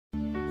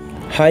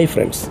Hi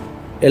friends,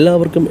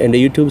 എല്ലാവർക്കും എൻ്റെ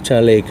YouTube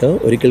ചാനലിലേക്ക്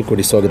ഒരിക്കൽ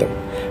കൂടി സ്വാഗതം.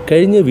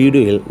 കഴിഞ്ഞ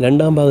വീഡിയോയിൽ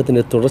രണ്ടാം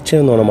ഭാഗത്തിൻ്റെ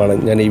തുടർച്ചയെന്നോണമാണ്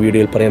ഞാൻ ഈ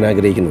വീഡിയോയിൽ പറയാൻ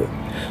ആഗ്രഹിക്കുന്നത്.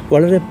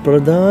 വളരെ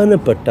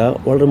പ്രധാനപ്പെട്ട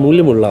വളരെ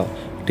മൂല്യമുള്ള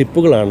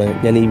ടിപ്പുകളാണ്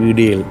ഞാൻ ഈ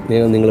വീഡിയോയിൽ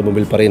നിങ്ങളുടെ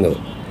മുമ്പിൽ പറയുന്നത്.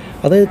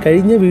 അതായത്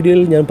കഴിഞ്ഞ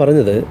വീഡിയോയിൽ ഞാൻ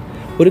പറഞ്ഞത്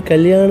ഒരു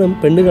കല്യാണം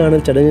പെണ്ണ്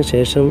കാണൽ ചടങ്ങിന്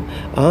ശേഷം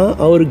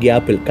ആ ഒരു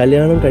ഗ്യാപ്പിൽ,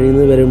 കല്യാണം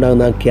കഴിയുന്നത് വരെ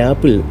ഉണ്ടാകുന്ന ആ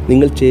ഗ്യാപ്പിൽ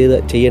നിങ്ങൾ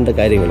ചെയ്യേണ്ട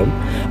കാര്യങ്ങളും,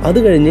 അത്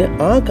കഴിഞ്ഞ്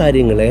ആ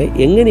കാര്യങ്ങളെ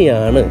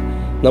എങ്ങനെയാണ്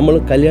നമ്മൾ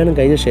കല്യാണം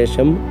കഴിഞ്ഞ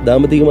ശേഷം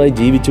ദാമ്പത്തികമായി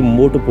ജീവിച്ച്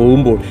മുമ്പോട്ട്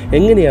പോകുമ്പോൾ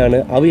എങ്ങനെയാണ്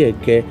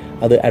അവയൊക്കെ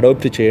അത്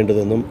അഡോപ്റ്റ്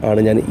ചെയ്യേണ്ടതെന്നും ആണ്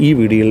ഞാൻ ഈ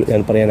വീഡിയോയിൽ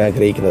ഞാൻ പറയാൻ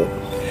ആഗ്രഹിക്കുന്നത്.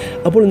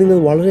 അപ്പോൾ നിങ്ങൾ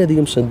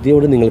വളരെയധികം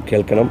ശ്രദ്ധയോടെ നിങ്ങൾ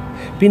കേൾക്കണം.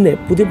 പിന്നെ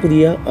പുതിയ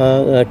പുതിയ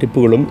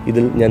ടിപ്പുകളും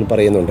ഇതിൽ ഞാൻ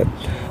പറയുന്നുണ്ട്.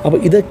 അപ്പോൾ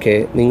ഇതൊക്കെ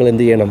നിങ്ങൾ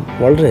എന്ത് ചെയ്യണം,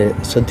 വളരെ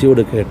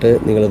ശ്രദ്ധയോടെ കേട്ട്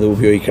നിങ്ങളത്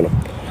ഉപയോഗിക്കണം.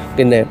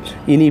 പിന്നെ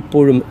ഇനി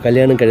ഇപ്പോഴും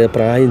കല്യാണം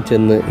പ്രായം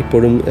ചെന്ന്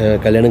ഇപ്പോഴും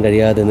കല്യാണം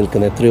കഴിയാതെ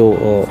നിൽക്കുന്ന എത്രയോ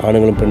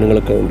ആണുങ്ങളും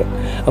പെണ്ണുങ്ങളൊക്കെ ഉണ്ട്.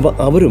 അപ്പോൾ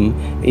അവരും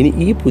ഇനി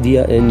ഈ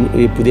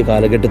പുതിയ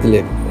കാലഘട്ടത്തിൽ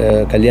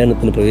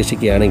കല്യാണത്തിന്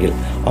പ്രവേശിക്കുകയാണെങ്കിൽ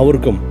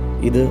അവർക്കും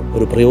ഇത്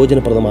ഒരു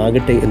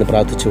പ്രയോജനപ്രദമാകട്ടെ എന്ന്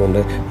പ്രാർത്ഥിച്ചുകൊണ്ട്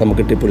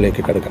നമുക്ക്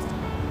ടിപ്പിലേക്ക് കടക്കാം.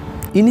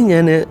 ഇനി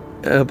ഞാൻ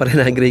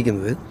പറയാൻ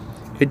ആഗ്രഹിക്കുന്നത്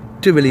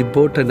ഏറ്റവും വലിയ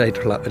ഇമ്പോർട്ടൻ്റ്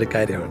ആയിട്ടുള്ള ഒരു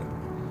കാര്യമാണ്.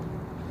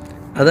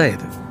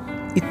 അതായത്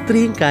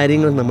ഇത്രയും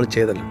കാര്യങ്ങൾ നമ്മൾ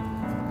ചെയ്തല്ലോ,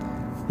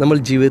 നമ്മൾ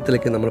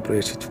ജീവിതത്തിലേക്ക് നമ്മൾ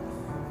പ്രവേശിച്ചു.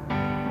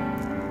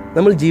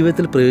 നമ്മൾ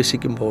ജീവിതത്തിൽ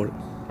പ്രവേശിക്കുമ്പോൾ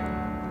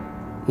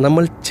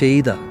നമ്മൾ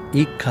ചെയ്ത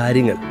ഈ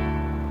കാര്യങ്ങൾ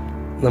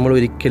നമ്മൾ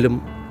ഒരിക്കലും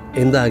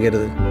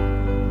എന്താകരുത്,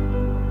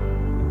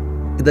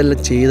 ഇതെല്ലാം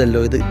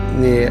ചെയ്തല്ലോ, ഇത്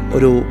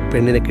ഒരു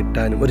പെണ്ണിനെ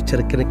കിട്ടാനും ഒരു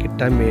ചെറുക്കനെ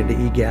കിട്ടാൻ വേണ്ടി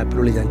ഈ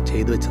ഗ്യാപ്പിനുള്ളിൽ ഞാൻ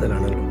ചെയ്തു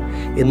വെച്ചതിലാണല്ലോ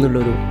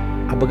എന്നുള്ളൊരു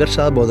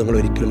അപകർഷാബോധങ്ങൾ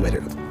ഒരിക്കലും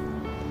വരരുത്.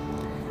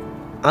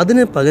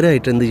 അതിന്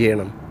പകരമായിട്ട് എന്ത്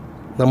ചെയ്യണം,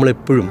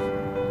 നമ്മളെപ്പോഴും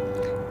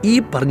ഈ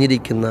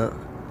പറഞ്ഞിരിക്കുന്ന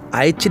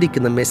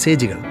അയച്ചിരിക്കുന്ന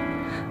മെസ്സേജുകൾ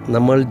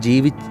നമ്മൾ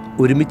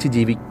ഒരുമിച്ച്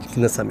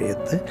ജീവിക്കുന്ന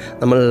സമയത്ത്,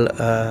 നമ്മൾ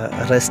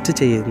റെസ്റ്റ്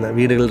ചെയ്യുന്ന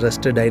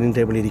വീടുകളിൽ ഡൈനിങ്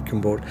ടേബിളിൽ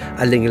ഇരിക്കുമ്പോൾ,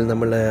 അല്ലെങ്കിൽ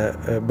നമ്മൾ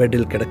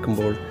ബെഡിൽ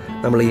കിടക്കുമ്പോൾ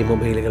നമ്മൾ ഈ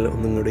മൊബൈലുകൾ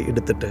ഒന്നും കൂടി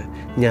എടുത്തിട്ട്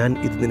ഞാൻ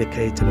ഇത് നിനക്ക്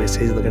അയച്ച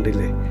മെസ്സേജ്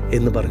കണ്ടില്ലേ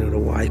എന്ന്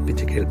പറഞ്ഞുകൊണ്ട്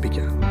വായിപ്പിച്ച്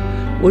കേൾപ്പിക്കുക.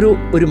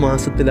 ഒരു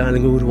മാസത്തിൽ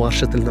അല്ലെങ്കിൽ ഒരു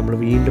വർഷത്തിൽ നമ്മൾ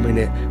വീണ്ടും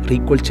അതിനെ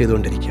റീകോൾ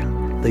ചെയ്തുകൊണ്ടിരിക്കുക.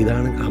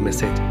 ഇതാണ് ആ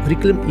മെസ്സേജ്.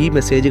 ഒരിക്കലും ഈ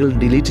മെസ്സേജുകൾ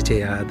ഡിലീറ്റ്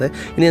ചെയ്യാതെ,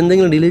 ഇനി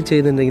എന്തെങ്കിലും ഡിലീറ്റ്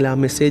ചെയ്യുന്നുണ്ടെങ്കിൽ ആ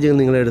മെസ്സേജുകൾ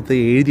നിങ്ങളെടുത്ത്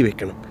എഴുതി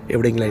വെക്കണം,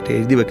 എവിടെയെങ്കിലായിട്ട്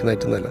എഴുതി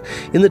വെക്കുന്നതായിട്ട് നല്ല.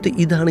 എന്നിട്ട്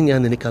ഇതാണ് ഞാൻ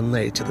നിനക്ക് അന്ന്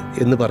അയച്ചത്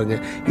എന്ന് പറഞ്ഞ്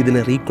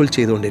ഇതിനെ റീകോൾ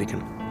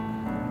ചെയ്തുകൊണ്ടിരിക്കണം.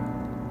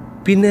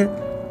 പിന്നെ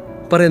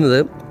പറയുന്നത്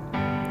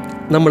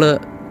നമ്മൾ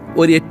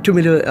ഏറ്റവും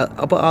വലിയ,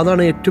 അപ്പോൾ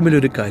അതാണ് ഏറ്റവും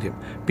വലിയൊരു കാര്യം.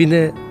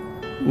 പിന്നെ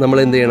നമ്മൾ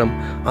എന്ത് ചെയ്യണം,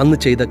 അന്ന്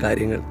ചെയ്ത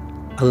കാര്യങ്ങൾ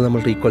അത് നമ്മൾ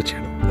റീകോൾ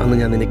ചെയ്യണം. അന്ന്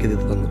ഞാൻ നിനക്കിത്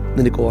തന്നു,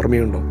 നിനക്ക്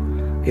ഓർമ്മയുണ്ടോ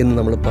എന്ന്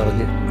നമ്മൾ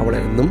പറഞ്ഞ് അവളെ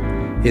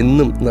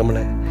എന്നും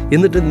നമ്മളെ,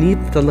 എന്നിട്ട് നീ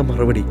തന്ന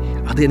മറുപടി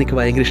അത് എനിക്ക്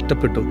ഭയങ്കര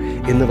ഇഷ്ടപ്പെട്ടു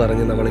എന്ന്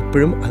പറഞ്ഞ്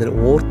നമ്മളെപ്പോഴും അതിനെ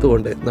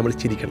ഓർത്തുകൊണ്ട് നമ്മൾ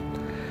ചിരിക്കണം.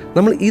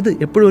 നമ്മൾ ഇത്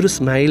എപ്പോഴും ഒരു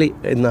സ്മൈലി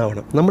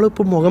എന്നാവണം.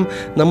 നമ്മളിപ്പോൾ മുഖം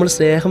നമ്മൾ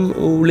സ്നേഹം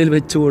ഉള്ളിൽ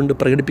വെച്ചുകൊണ്ട്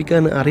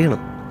പ്രകടിപ്പിക്കാൻ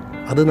അറിയണം.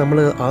 അത് നമ്മൾ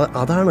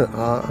അതാണ്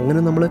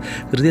അങ്ങനെ നമ്മൾ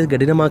ഹൃദയ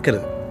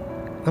കഠിനമാക്കരുത്.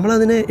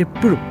 നമ്മളതിനെ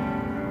എപ്പോഴും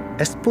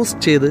എക്സ്പോസ്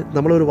ചെയ്ത്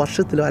നമ്മളൊരു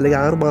വർഷത്തിലോ അല്ലെങ്കിൽ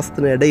 6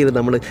 മാസത്തിനോ ഇടയിൽ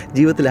നമ്മൾ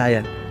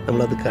ജീവിതത്തിലായാൽ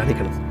നമ്മളത്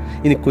കാണിക്കണം.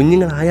 ഇനി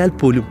കുഞ്ഞുങ്ങളായാൽ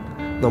പോലും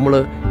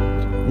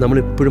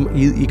നമ്മളെപ്പോഴും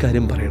ഈ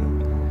കാര്യം പറയണം.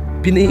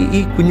 പിന്നെ ഈ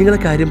കുഞ്ഞുങ്ങളെ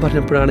കാര്യം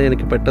പറഞ്ഞപ്പോഴാണ്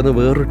എനിക്ക് പെട്ടെന്ന്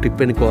വേറൊരു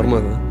ടിപ്പ് എനിക്ക് ഓർമ്മ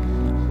വന്നത്.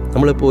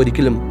 നമ്മളിപ്പോൾ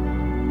ഒരിക്കലും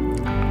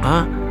ആ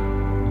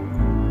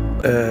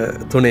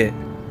തുണയെ,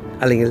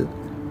 അല്ലെങ്കിൽ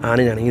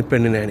ആണിനാണെങ്കിലും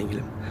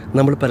പെണ്ണിനാണെങ്കിലും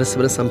നമ്മൾ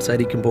പരസ്പരം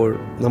സംസാരിക്കുമ്പോൾ,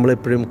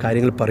 നമ്മളെപ്പോഴും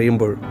കാര്യങ്ങൾ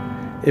പറയുമ്പോൾ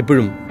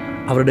എപ്പോഴും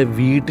അവരുടെ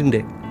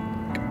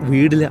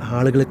വീട്ടിലെ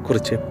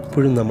ആളുകളെക്കുറിച്ച്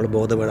എപ്പോഴും നമ്മൾ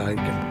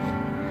ബോധവാനായിരിക്കണം.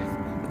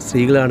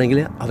 സ്ത്രീകളാണെങ്കിൽ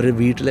അവരുടെ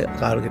വീട്ടിലെ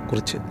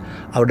ആളുകളെക്കുറിച്ച്,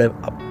 അവരുടെ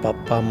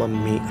പപ്പ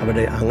മമ്മി,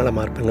 അവരുടെ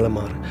ആങ്ങളമാർ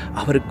പെങ്ങളമാർ,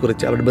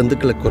 അവരെക്കുറിച്ച്, അവരുടെ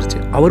ബന്ധുക്കളെക്കുറിച്ച്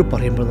അവർ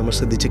പറയുമ്പോൾ നമ്മൾ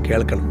ശ്രദ്ധിച്ച്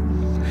കേൾക്കണം.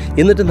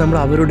 എന്നിട്ട് നമ്മൾ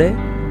അവരുടെ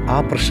ആ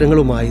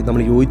പ്രശ്നങ്ങളുമായി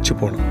നമ്മൾ യോജിച്ചു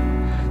പോകണം.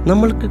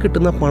 നമ്മൾക്ക്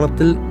കിട്ടുന്ന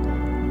പണത്തിൽ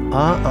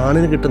ആ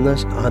ആണിന്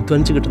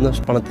അധ്വാനിച്ച് കിട്ടുന്ന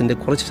പണത്തിൻ്റെ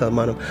കുറച്ച്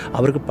ശതമാനം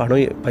അവർക്ക്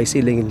പൈസ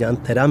ഇല്ലെങ്കിൽ ഞാൻ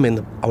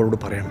തരാമെന്ന് അവളോട്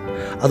പറയണം.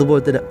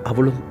 അതുപോലെ തന്നെ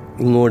അവളും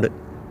ഇങ്ങോട്ട്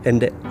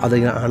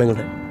അധികം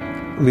ആണുങ്ങളുടെ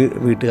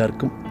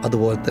വീട്ടുകാർക്കും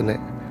അതുപോലെ തന്നെ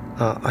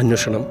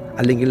അന്വേഷണം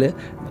അല്ലെങ്കിൽ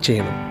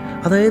ചെയ്യണം.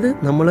 അതായത്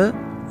നമ്മൾ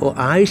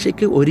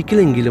ആഴ്ചയ്ക്ക്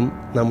ഒരിക്കലെങ്കിലും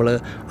നമ്മൾ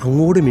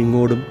അങ്ങോട്ടും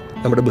ഇങ്ങോട്ടും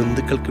നമ്മുടെ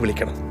ബന്ധുക്കൾക്ക്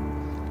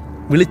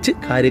വിളിച്ച്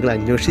കാര്യങ്ങൾ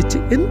അന്വേഷിച്ച്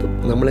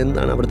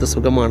നമ്മളെന്താണ്, അവിടുത്തെ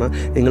സുഖമാണ്,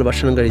 നിങ്ങൾ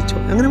ഭക്ഷണം കഴിച്ചോ,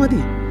 അങ്ങനെ മതി,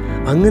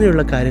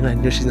 അങ്ങനെയുള്ള കാര്യങ്ങൾ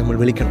അന്വേഷിച്ച് നമ്മൾ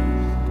വിളിക്കണം.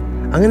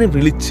 അങ്ങനെ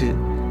വിളിച്ച്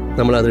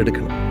നമ്മളത്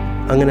എടുക്കണം.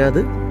 അങ്ങനെ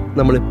അത്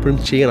നമ്മളെപ്പോഴും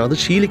ചെയ്യണം, അത്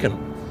ശീലിക്കണം.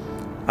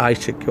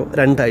 ആഴ്ചയ്ക്കോ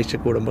 2 ആഴ്ച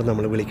കൂടുമ്പോൾ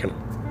നമ്മൾ വിളിക്കണം,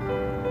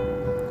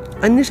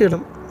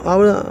 അന്വേഷിക്കണം.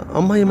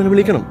 അമ്മായിയമ്മനെ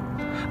വിളിക്കണം.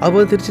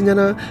 അതുപോലെ തിരിച്ച് ഞാൻ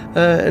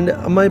എൻ്റെ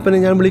അമ്മായിപ്പനെ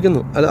ഞാൻ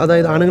വിളിക്കുന്നു,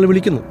 അതായത് ആണുങ്ങൾ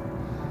വിളിക്കുന്നു.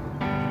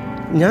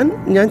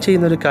 ഞാൻ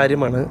ചെയ്യുന്നൊരു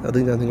കാര്യമാണ് അത്.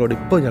 ഞാൻ നിങ്ങളോട്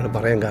ഇപ്പോൾ ഞാൻ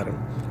പറയാൻ കാരണം.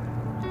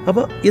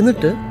 അപ്പോൾ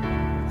എന്നിട്ട്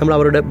നമ്മൾ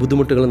അവരുടെ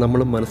ബുദ്ധിമുട്ടുകൾ നമ്മൾ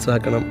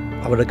മനസ്സിലാക്കണം,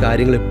 അവരുടെ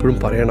കാര്യങ്ങൾ എപ്പോഴും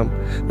പറയണം.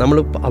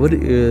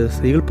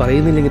 സ്ത്രീകൾ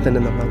പറയുന്നില്ലെങ്കിൽ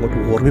തന്നെ നമ്മൾ അങ്ങോട്ട്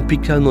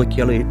ഓർമ്മിപ്പിക്കാതെ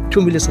നോക്കിയാൽ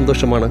ഏറ്റവും വലിയ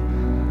സന്തോഷമാണ്.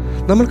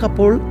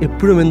 നമ്മൾക്കപ്പോൾ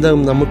എപ്പോഴും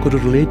എന്താകും, നമുക്കൊരു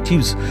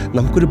റിലേറ്റീവ്സ്,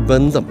 നമുക്കൊരു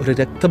ബന്ധം, ഒരു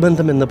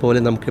രക്തബന്ധം എന്ന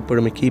പോലെ നമുക്ക്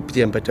എപ്പോഴും കീപ്പ്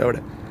ചെയ്യാൻ പറ്റും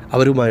അവിടെ.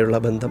 അവരുമായുള്ള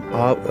ബന്ധം,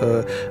 ആ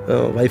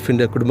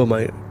വൈഫിൻ്റെ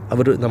കുടുംബമായി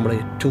അവർ നമ്മളെ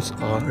ഏറ്റവും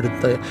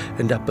അടുത്ത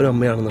എൻ്റെ അപ്പനും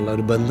അമ്മയാണെന്നുള്ള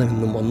ഒരു ബന്ധം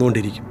ഇന്നും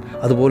വന്നുകൊണ്ടിരിക്കും.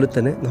 അതുപോലെ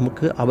തന്നെ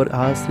നമുക്ക്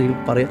ആ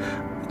സ്ത്രീകൾ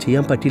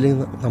ചെയ്യാൻ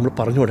പറ്റിയില്ലെങ്കിൽ നമ്മൾ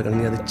പറഞ്ഞു കൊടുക്കണം,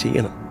 നീ അത്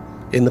ചെയ്യണം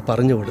എന്ന്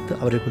പറഞ്ഞു കൊടുത്ത്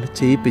അവരെ കൊണ്ട്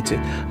ചെയ്യിപ്പിച്ച്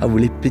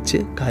വിളിപ്പിച്ച്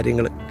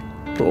കാര്യങ്ങൾ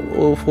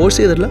ഫോഴ്സ്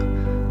ചെയ്തിട്ടില്ല,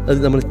 അത്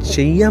നമ്മൾ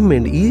ചെയ്യാൻ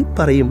വേണ്ടി ഈ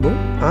പറയുമ്പോൾ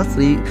ആ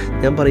സ്ത്രീ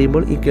ഞാൻ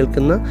പറയുമ്പോൾ ഈ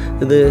കേൾക്കുന്ന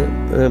ഇത്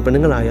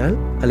പെണ്ണുങ്ങളായാൽ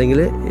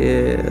അല്ലെങ്കിൽ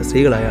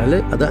സ്ത്രീകളായാൽ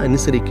അത്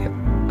അനുസരിക്കുക.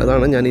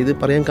 അതാണ് ഞാനിത്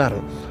പറയാൻ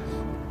കാരണം.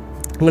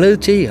 നിങ്ങളത്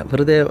ചെയ്യുക,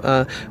 വെറുതെ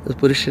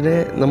പുരുഷനെ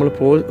നമ്മൾ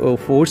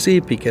ഫോഴ്സ്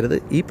ചെയ്യിപ്പിക്കരുത്.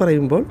 ഈ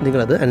പറയുമ്പോൾ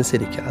നിങ്ങളത്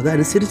അനുസരിക്കുക.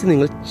 അതനുസരിച്ച്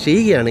നിങ്ങൾ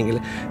ചെയ്യുകയാണെങ്കിൽ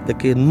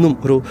ഇതൊക്കെ എന്നും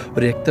ഒരു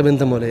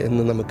രക്തബന്ധം പോലെ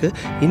എന്നും നമുക്ക്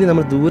ഇനി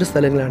നമ്മൾ ദൂര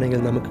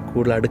സ്ഥലങ്ങളാണെങ്കിൽ നമുക്ക്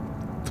കൂടുതൽ അടുത്ത്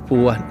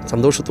പോവാൻ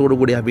സന്തോഷത്തോടു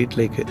കൂടി ആ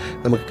വീട്ടിലേക്ക്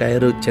നമുക്ക്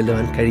കയറി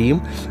ചെല്ലുവാൻ കഴിയും.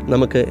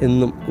 നമുക്ക്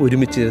എന്നും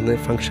ഒരുമിച്ചിരുന്ന്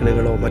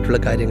ഫംഗ്ഷനുകളോ മറ്റുള്ള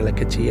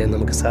കാര്യങ്ങളൊക്കെ ചെയ്യാൻ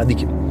നമുക്ക്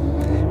സാധിക്കും.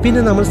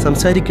 പിന്നെ നമ്മൾ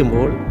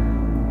സംസാരിക്കുമ്പോൾ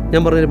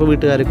ഞാൻ പറഞ്ഞപ്പോൾ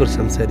വീട്ടുകാരെക്കുറിച്ച്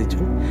സംസാരിച്ചു.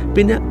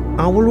 പിന്നെ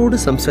അവളോട്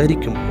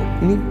സംസാരിക്കുമ്പോൾ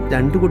ഇനി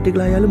 2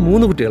 കുട്ടികളായാലും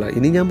 3 കുട്ടികളായി,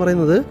 ഇനി ഞാൻ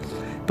പറയുന്നത്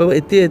ഇപ്പോൾ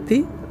എത്തി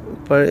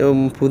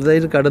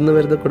പുതുതായിട്ട് കടന്നു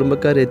വരുന്ന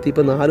കുടുംബക്കാരെത്തി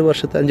ഇപ്പോൾ 4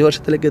 വർഷത്തെ 5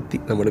 വർഷത്തിലേക്ക് എത്തി.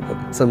 നമ്മളിപ്പോൾ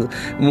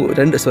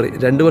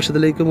 2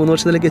 വർഷത്തിലേക്ക് 3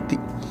 വർഷത്തിലേക്ക് എത്തി.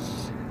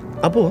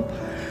 അപ്പോൾ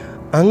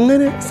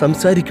അങ്ങനെ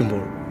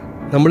സംസാരിക്കുമ്പോൾ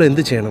നമ്മൾ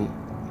എന്ത് ചെയ്യണം?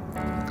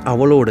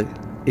 അവളോട്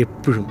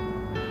എപ്പോഴും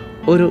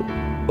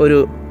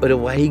ഒരു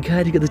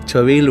വൈകാരികത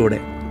ചൊവ്വയിലൂടെ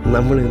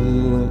നമ്മൾ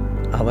എന്നും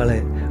അവളെ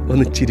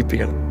ഒന്ന്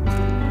ചിരിപ്പിക്കണം.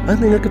 അത്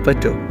നിങ്ങൾക്ക്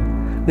പറ്റുമോ?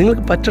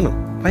 നിങ്ങൾക്ക് പറ്റണം.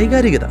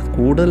 വൈകാരികത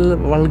കൂടുതൽ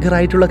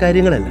വൾഗറായിട്ടുള്ള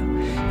കാര്യങ്ങളല്ല.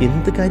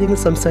 എന്ത് കാര്യങ്ങൾ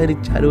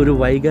സംസാരിച്ചാലും ഒരു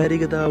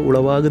വൈകാരികത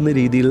ഉളവാകുന്ന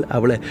രീതിയിൽ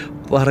അവളെ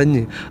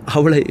പറഞ്ഞ്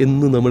അവളെ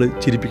എന്നും നമ്മൾ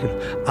ചിരിപ്പിക്കണം.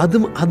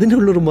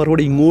 അതിനുള്ളൊരു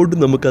മറുപടി ഇങ്ങോട്ടും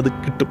നമുക്കത്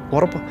കിട്ടും,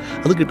 ഉറപ്പാണ്.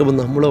 അത് കിട്ടുമ്പോൾ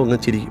നമ്മളോ അങ്ങ്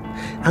ചിരിക്കും.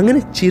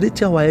 അങ്ങനെ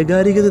ചിരിച്ച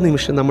വൈകാരികത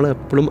നിമിഷം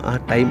നമ്മളെപ്പോഴും ആ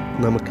ടൈം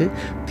നമുക്ക്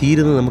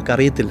തീരുന്നത്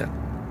നമുക്കറിയത്തില്ല.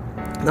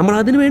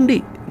 നമ്മളതിനു വേണ്ടി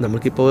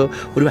നമുക്കിപ്പോൾ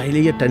ഒരു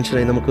വലിയ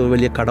ടെൻഷനായി, നമുക്ക്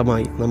വലിയ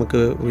കടമായി, നമുക്ക്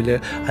വലിയ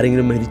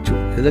ആരെങ്കിലും മരിച്ചു,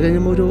 ഇതൊക്കെ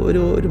കഴിയുമ്പോൾ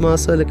ഒരു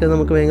മാസത്തിലൊക്കെ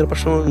നമുക്ക് ഭയങ്കര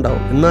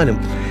പ്രശ്നങ്ങളുണ്ടാവും. എന്നാലും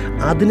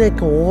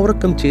അതിനെയൊക്കെ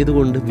ഓവർകം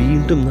ചെയ്തുകൊണ്ട്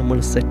വീണ്ടും നമ്മൾ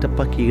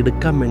സെറ്റപ്പാക്കി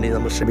എടുക്കാൻ വേണ്ടി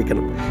നമ്മൾ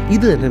ശ്രമിക്കണം.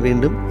 ഇത് തന്നെ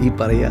വീണ്ടും ഈ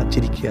പറയുക,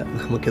 ചിരിക്കുക,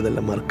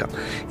 നമുക്കിതെല്ലാം മറക്കാം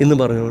എന്ന്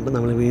പറഞ്ഞുകൊണ്ട്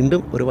നമ്മൾ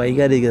വീണ്ടും ഒരു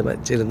വൈകാരിക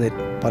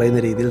പറയുന്ന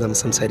രീതിയിൽ നമ്മൾ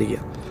സംസാരിക്കുക.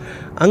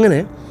 അങ്ങനെ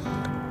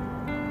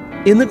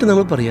എന്നിട്ട്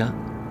നമ്മൾ പറയുക,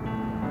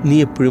 നീ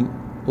എപ്പോഴും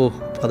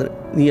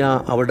നീ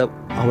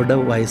അവളുടെ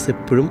വയസ്സ്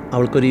എപ്പോഴും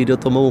അവൾക്കൊരു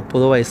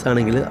 29-30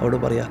 വയസ്സാണെങ്കിൽ അവിടെ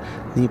പറയാം,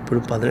 നീ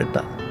ഇപ്പോഴും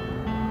 18.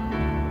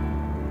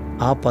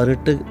 ആ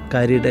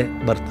 18-കാരിയുടെ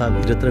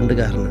ഭർത്താവ്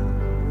 22-കാരനാണ്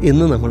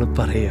എന്ന് നമ്മൾ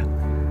പറയുക.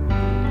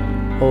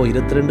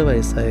 22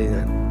 വയസ്സായി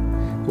ഞാൻ,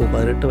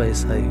 18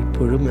 വയസ്സായി,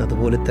 ഇപ്പോഴും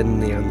അതുപോലെ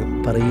തന്നെയാണെന്ന്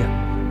പറയുക.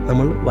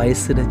 നമ്മൾ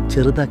വയസ്സിനെ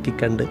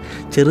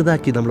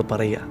ചെറുതാക്കി നമ്മൾ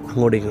പറയുക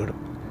അങ്ങോട്ടും ഇങ്ങോട്ടും.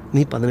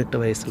 നീ 18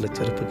 വയസ്സുള്ള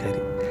ചെറുപ്പക്കാരി,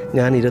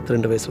 ഞാൻ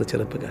 22 വയസ്സുള്ള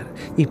ചെറുപ്പക്കാരൻ,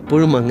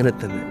 ഇപ്പോഴും അങ്ങനെ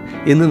തന്നെ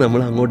എന്ന് നമ്മൾ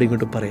അങ്ങോട്ടും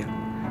ഇങ്ങോട്ടും പറയാം.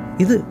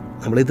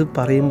 നമ്മളിത്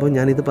പറയുമ്പോൾ,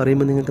 ഞാനിത്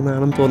പറയുമ്പോൾ നിങ്ങൾക്ക്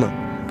നാണം തോന്നാം,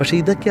 പക്ഷേ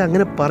ഇതൊക്കെ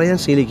അങ്ങനെ പറയാൻ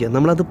ശീലിക്കുക.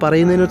 നമ്മളത്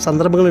പറയുന്നതിന്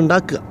സന്ദർഭങ്ങൾ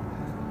ഉണ്ടാക്കുക.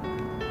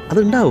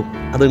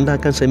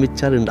 അതുണ്ടാക്കാൻ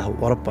ശ്രമിച്ചാൽ ഉണ്ടാവും,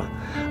 ഉറപ്പാണ്.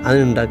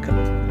 അതിനുണ്ടാക്കുക.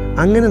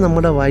 അങ്ങനെ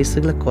നമ്മുടെ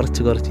വയസ്സുകളെ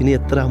കുറച്ച് ഇനി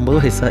എത്ര 50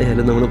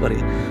 വയസ്സായാലും നമ്മൾ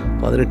പറയും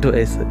 18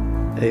 വയസ്സ്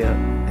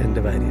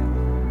എൻ്റെ ഭാര്യ,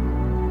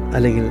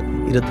 അല്ലെങ്കിൽ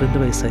 22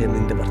 വയസ്സായ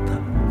നിൻ്റെ ഭർത്താവ്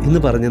എന്ന്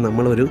പറഞ്ഞ്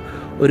നമ്മളൊരു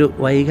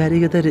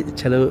വൈകാരികത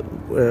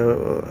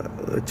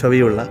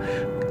ചൊവ്വയുള്ള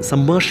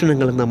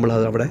സംഭാഷണങ്ങൾ നമ്മൾ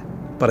അവിടെ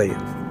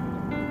പറയും.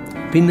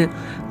 പിന്നെ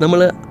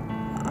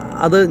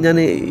അത് ഞാൻ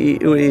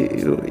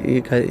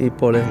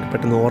ഇപ്പോൾ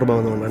പെട്ടെന്ന് ഓർമ്മ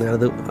വന്നുകൊണ്ടാണ്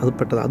അത്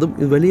പെട്ടെന്ന് അതും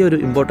വലിയൊരു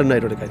ഇമ്പോർട്ടൻ്റ്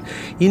ആയിട്ടൊരു കാര്യം.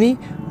 ഇനി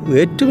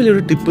ഏറ്റവും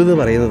വലിയൊരു ടിപ്പ് എന്ന്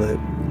പറയുന്നത്,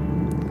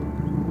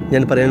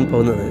 ഞാൻ പറയാൻ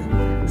പോകുന്നത്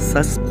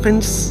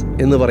സസ്പെൻസ്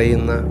എന്ന്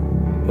പറയുന്ന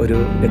ഒരു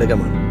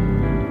ഘടകമാണ്.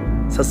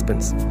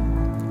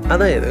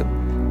 അതായത്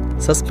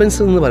സസ്പെൻസ്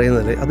എന്ന്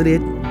പറയുന്നത്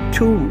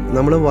അതിലേറ്റവും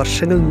നമ്മൾ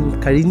വർഷങ്ങൾ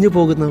കഴിഞ്ഞു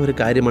പോകുന്ന ഒരു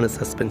കാര്യമാണ്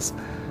സസ്പെൻസ്.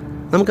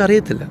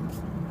 നമുക്കറിയത്തില്ല,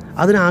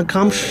 അതിന്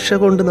ആകാംക്ഷ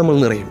കൊണ്ട് നമ്മൾ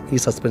നിറയും ഈ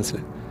സസ്പെൻസിൽ.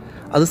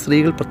 അത്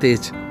സ്ത്രീകൾ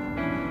പ്രത്യേകിച്ച്,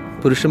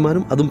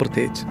 പുരുഷന്മാരും അതും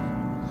പ്രത്യേകിച്ച്.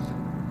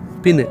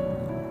 പിന്നെ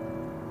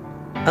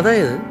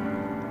അതായത്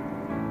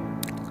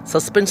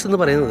സസ്പെൻസ് എന്ന്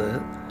പറയുന്നത്,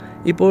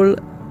 ഇപ്പോൾ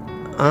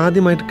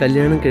ആദ്യമായിട്ട്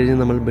കല്യാണം കഴിഞ്ഞ്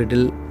നമ്മൾ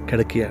ബെഡിൽ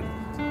കിടക്കുകയാണ്.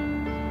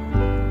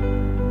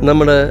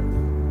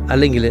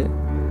 അല്ലെങ്കിൽ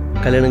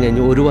കല്യാണം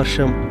കഴിഞ്ഞ് 1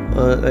 വർഷം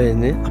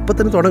കഴിഞ്ഞ് അപ്പം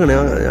തന്നെ തുടങ്ങണേ.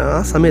 ആ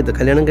സമയത്ത്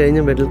കല്യാണം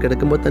കഴിഞ്ഞ് ബെഡിൽ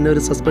കിടക്കുമ്പോൾ തന്നെ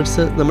ഒരു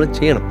സസ്പെൻസ് നമ്മൾ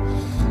ചെയ്യണം.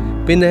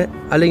 പിന്നെ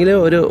അല്ലെങ്കിൽ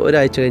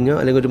ഒരാഴ്ച കഴിഞ്ഞോ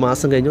അല്ലെങ്കിൽ 1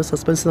 മാസം കഴിഞ്ഞോ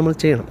സസ്പെൻസ് നമ്മൾ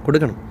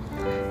കൊടുക്കണം.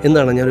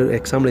 എന്താണ്, ഞാനൊരു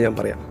എക്സാമ്പിൾ ഞാൻ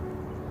പറയാം.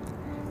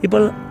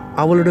 ഇപ്പോൾ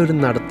അവളുടെ ഒരു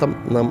നടത്തം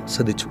നാം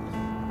ശ്രദ്ധിച്ചു,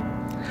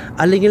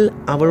 അല്ലെങ്കിൽ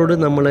അവളോട്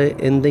നമ്മൾ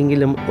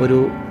എന്തെങ്കിലും ഒരു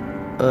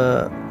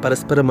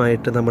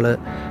പരസ്പരമായിട്ട് നമ്മൾ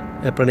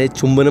പ്രണയ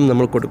ചുംബനം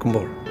നമ്മൾ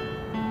കൊടുക്കുമ്പോൾ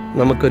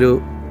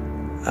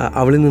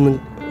അവളിൽ നിന്നും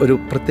ഒരു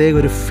പ്രത്യേക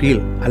ഒരു ഫീൽ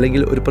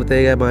അല്ലെങ്കിൽ ഒരു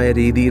പ്രത്യേകമായ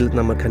രീതിയിൽ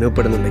നമുക്ക്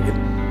അനുഭവപ്പെടുന്നുണ്ടെങ്കിൽ,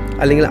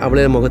 അല്ലെങ്കിൽ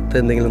അവളുടെ മുഖത്ത്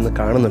എന്തെങ്കിലും ഒന്ന്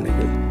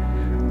കാണുന്നുണ്ടെങ്കിൽ,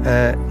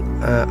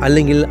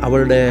 അല്ലെങ്കിൽ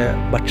അവളുടെ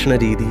ഭക്ഷണ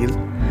രീതിയിൽ,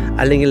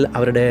 അല്ലെങ്കിൽ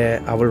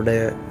അവളുടെ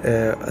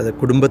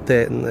കുടുംബത്തെ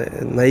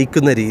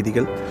നയിക്കുന്ന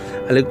രീതികൾ,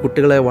 അല്ലെങ്കിൽ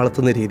കുട്ടികളെ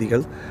വളർത്തുന്ന രീതികൾ,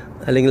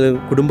 അല്ലെങ്കിൽ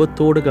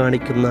കുടുംബത്തോട്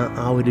കാണിക്കുന്ന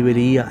ആ ഒരു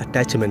വലിയ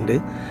അറ്റാച്ച്മെൻറ്റ്,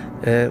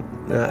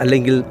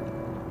 അല്ലെങ്കിൽ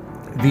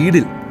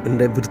വീടിൽ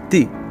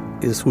വൃത്തി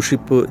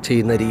സൂക്ഷിപ്പ്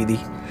ചെയ്യുന്ന രീതി,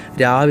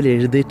 രാവിലെ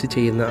എഴുന്നേറ്റ്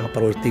ചെയ്യുന്ന ആ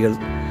പ്രവൃത്തികൾ,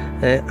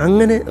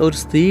 അങ്ങനെ ഒരു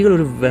സ്ത്രീകൾ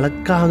ഒരു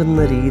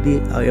വിളക്കാകുന്ന രീതി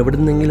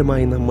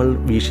എവിടുന്നെങ്കിലുമായി നമ്മൾ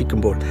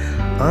വീക്ഷിക്കുമ്പോൾ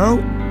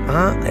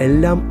ആ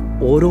എല്ലാം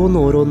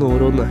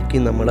ഓരോന്നാക്കി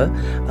നമ്മൾ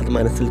അത്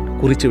മനസ്സിൽ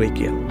കുറിച്ച്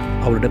വയ്ക്കുക,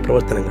 അവരുടെ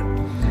പ്രവർത്തനങ്ങൾ.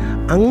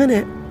 അങ്ങനെ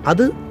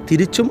അത്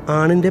തിരിച്ചും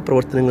ആണിൻ്റെ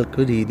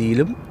പ്രവർത്തനങ്ങൾക്ക്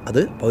രീതിയിലും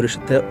അത്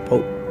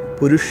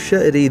പുരുഷ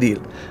രീതിയിൽ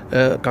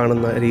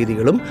കാണുന്ന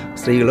രീതികളും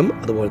സ്ത്രീകളും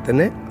അതുപോലെ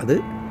തന്നെ അത്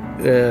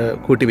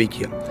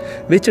കൂട്ടിവയ്ക്കുക.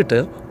 വെച്ചിട്ട്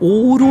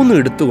ഓരോന്നും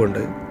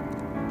എടുത്തുകൊണ്ട്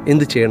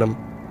എന്ത് ചെയ്യണം?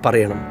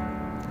 പറയണം,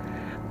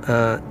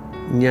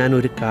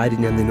 ഞാനൊരു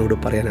കാര്യം ഞാൻ നിന്നോട്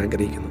പറയാൻ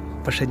ആഗ്രഹിക്കുന്നു,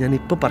 പക്ഷേ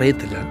ഞാനിപ്പോൾ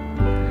പറയത്തില്ല.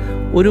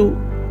 ഒരു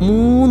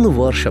 3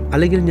 വർഷം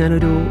അല്ലെങ്കിൽ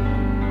ഞാനൊരു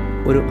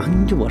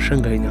 5 വർഷം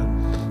കഴിഞ്ഞാൽ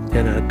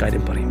ഞാൻ ആ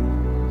കാര്യം പറയും.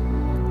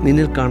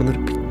 നിന്നിൽ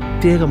കാണുന്നൊരു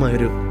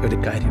പ്രത്യേകമായൊരു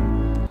കാര്യം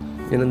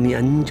നീ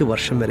 5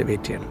 വർഷം വരെ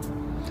വെയിറ്റ് ചെയ്യണം.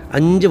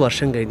 5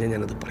 വർഷം കഴിഞ്ഞാൽ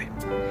ഞാനത് പറയും.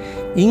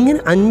 ഇങ്ങനെ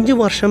 5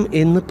 വർഷം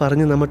എന്ന്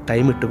പറഞ്ഞ് നമ്മൾ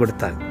ടൈം ഇട്ട്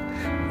കൊടുത്താൽ,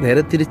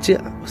 നേരെ തിരിച്ച്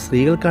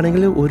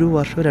സ്ത്രീകൾക്കാണെങ്കിൽ 1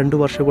 വർഷം 2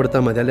 വർഷം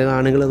കൊടുത്താൽ മതി. അല്ലെങ്കിൽ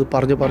ആണെങ്കിൽ അത്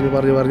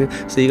പറഞ്ഞ്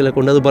സ്ത്രീകളെ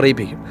കൊണ്ട് അത്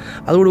പറയിപ്പിക്കും.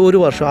 അതുകൊണ്ട് 1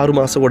 വർഷം 6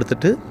 മാസം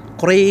കൊടുത്തിട്ട്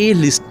കുറേ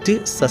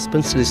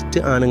സസ്പെൻസ് ലിസ്റ്റ്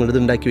ആണുങ്ങളിത്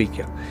ഉണ്ടാക്കി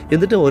വയ്ക്കുക.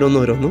 എന്നിട്ട്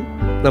ഓരോന്നും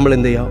നമ്മൾ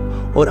എന്ത്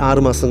ചെയ്യുക?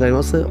 6 മാസം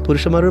കഴിയുമ്പോൾ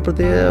പുരുഷന്മാരുടെ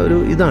പ്രത്യേക ഒരു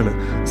ഇതാണ്,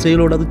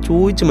 സ്ത്രീകളോട് അത്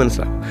ചോദിച്ച്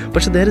മനസ്സിലാക്കും.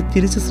 പക്ഷെ നേരെ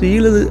തിരിച്ച്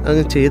സ്ത്രീകളത്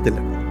അങ്ങനെ ചെയ്യത്തില്ല.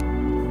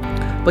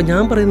 അപ്പം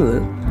ഞാൻ പറയുന്നത്,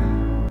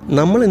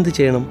 നമ്മൾ എന്ത്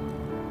ചെയ്യണം?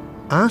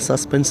 ആ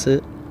സസ്പെൻസ്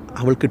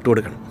അവൾക്ക് ഇട്ട്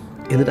കൊടുക്കണം.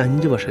 എന്നിട്ട്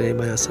 5 വർഷം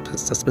കഴിയുമ്പോൾ ആ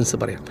സസ്പെൻസ്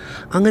പറയാം.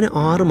 അങ്ങനെ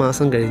 6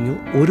 മാസം കഴിഞ്ഞു,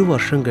 1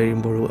 വർഷം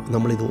കഴിയുമ്പോൾ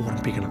നമ്മളിത്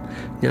ഓർമ്മിപ്പിക്കണം.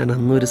 ഞാൻ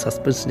അന്നൊരു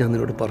സസ്പെൻസ് ഞാൻ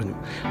നിന്നോട് പറഞ്ഞു.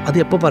 അത്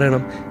എപ്പോൾ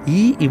പറയണം?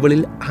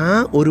 ഇവളിൽ ആ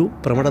ഒരു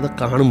പ്രവണത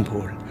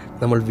കാണുമ്പോൾ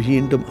നമ്മൾ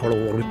വീണ്ടും അവളെ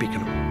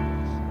ഓർമ്മിപ്പിക്കണം.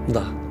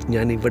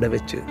 ഞാൻ ഇവിടെ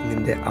വെച്ച്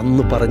നിൻ്റെ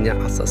അന്ന് പറഞ്ഞ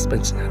ആ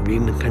സസ്പെൻസ് ഞാൻ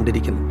വീണ്ടും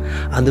കണ്ടിരിക്കുന്നു,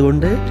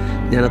 അതുകൊണ്ട്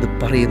ഞാനത്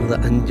പറയുന്നത്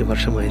 5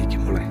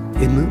 വർഷമായിരിക്കും മോളെ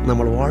എന്ന്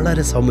നമ്മൾ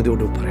വളരെ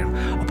സൗമ്യതയോട് പറയണം.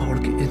 അപ്പോൾ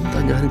അവൾക്ക്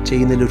എന്താ ഞാൻ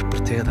ചെയ്യുന്നതിലൊരു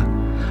പ്രത്യേകത,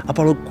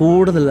 അപ്പോൾ അവൾ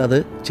കൂടുതൽ അത്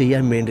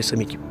ചെയ്യാൻ വേണ്ടി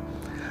ശ്രമിക്കും.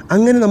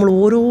 അങ്ങനെ നമ്മൾ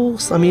ഓരോ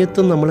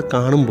സമയത്തും നമ്മൾ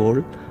കാണുമ്പോൾ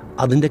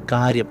അതിൻ്റെ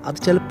കാര്യം അത്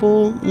ചിലപ്പോൾ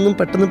ഒന്നും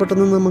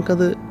പെട്ടെന്ന്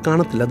നമുക്കത്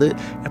കാണത്തില്ല. അത്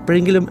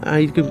എപ്പോഴെങ്കിലും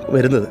ആയിരിക്കും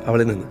വരുന്നത്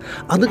അവളിൽ നിന്ന്.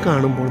 അത്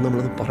കാണുമ്പോൾ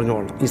നമ്മളത്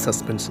പറഞ്ഞോളണം. ഈ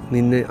സസ്പെൻസ്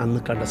നിന്നെ അന്ന്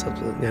കണ്ട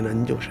സസ്പെൻസ് ഞാൻ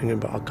 5 വർഷം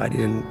കഴിയുമ്പോൾ ആ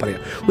കാര്യം ഞാൻ പറയാം.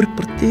 ഒരു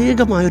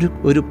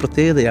പ്രത്യേകമായൊരു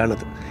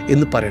പ്രത്യേകതയാണത്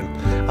എന്ന് പറയണം.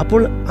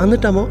 അപ്പോൾ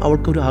എന്നിട്ടാകുമ്പോൾ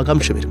അവൾക്കൊരു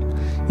ആകാംക്ഷ വരും.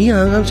 ഈ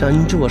ആകാംക്ഷ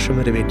 5 വർഷം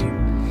വരെ വെയിറ്റ് ചെയ്യും.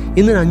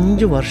 ഇന്ന്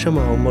 5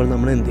 വർഷമാകുമ്പോൾ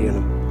നമ്മൾ എന്ത്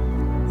ചെയ്യണം?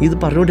 ഇത്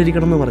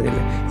പറഞ്ഞുകൊണ്ടിരിക്കണം എന്ന്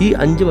പറഞ്ഞില്ലേ? ഈ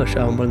 5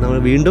 വർഷമാകുമ്പോൾ നമ്മൾ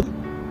വീണ്ടും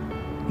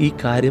ഈ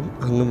കാര്യം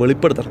അങ്ങ്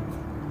വെളിപ്പെടുത്തണം.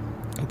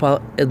 അപ്പോൾ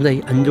എന്തായി?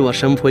 5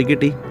 വർഷം പോയി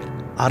കിട്ടി,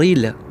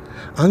 അറിയില്ല.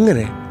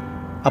 അങ്ങനെ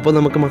അപ്പോൾ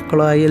നമുക്ക്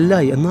മക്കളായി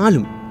എല്ലായി.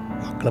 എന്നാലും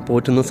മക്കളെ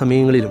പോറ്റുന്ന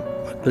സമയങ്ങളിലും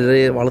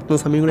മക്കളെ വളർത്തുന്ന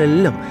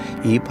സമയങ്ങളിലെല്ലാം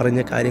ഈ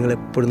പറഞ്ഞ കാര്യങ്ങൾ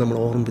എപ്പോഴും നമ്മൾ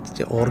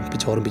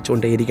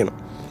ഓർമ്മിപ്പിച്ചുകൊണ്ടേയിരിക്കണം.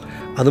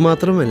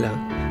 അതുമാത്രമല്ല,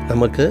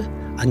 നമുക്ക്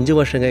 5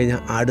 വർഷം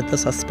കഴിഞ്ഞാൽ അടുത്ത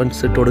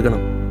സസ്പെൻസ് ഇട്ട്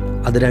കൊടുക്കണം.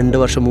 അത് 2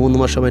 വർഷം 3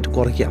 വർഷമായിട്ട്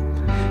കുറയ്ക്കാം.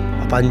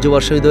 അപ്പോൾ 5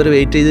 വർഷം ഇതുവരെ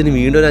വെയിറ്റ് ചെയ്തതിന്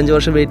വീണ്ടും ഒരു 5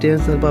 വർഷം വെയിറ്റ് ചെയ്യാൻ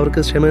ചിലപ്പോൾ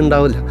അവർക്ക് ക്ഷമ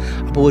ഉണ്ടാവില്ല.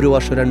 അപ്പോൾ 1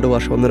 വർഷം 2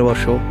 വർഷം 1.5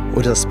 വർഷമോ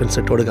ഒരു സസ്പെൻസ്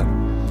ഇട്ട് കൊടുക്കാം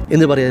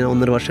എന്ന് പറയാൻ.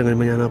 1.5 വർഷം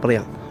കഴിയുമ്പോൾ ഞാൻ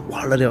പറയാം,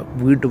 വളരെ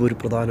വീണ്ടും ഒരു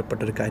പ്രധാനപ്പെട്ട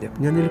ഒരു കാര്യം,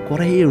 ഞാനിതിൽ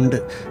കുറേ ഉണ്ട്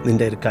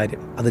നിൻ്റെ ഒരു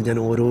കാര്യം, അത് ഞാൻ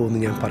ഓരോന്ന്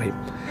ഞാൻ പറയും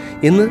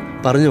എന്ന്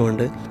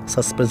പറഞ്ഞുകൊണ്ട്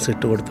സസ്പെൻസ്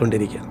ഇട്ട്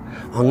കൊടുത്തുകൊണ്ടിരിക്കുക.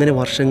 അങ്ങനെ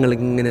വർഷങ്ങൾ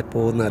ഇങ്ങനെ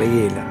പോകുന്ന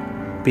അറിയുകയില്ല.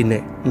 പിന്നെ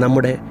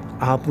നമ്മുടെ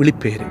ആ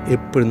വിളിപ്പേര്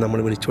എപ്പോഴും നമ്മൾ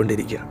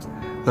വിളിച്ചുകൊണ്ടിരിക്കുക.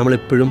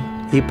 നമ്മളെപ്പോഴും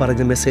ഈ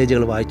പറഞ്ഞ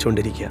മെസ്സേജുകൾ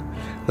വായിച്ചുകൊണ്ടിരിക്കുക.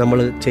 നമ്മൾ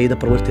ചെയ്ത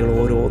പ്രവൃത്തികൾ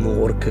ഓരോന്നും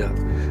ഓർക്കുക.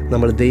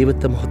 നമ്മൾ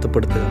ദൈവത്തെ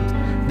മഹത്വപ്പെടുത്തുക.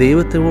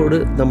 ദൈവത്തോട്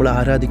നമ്മൾ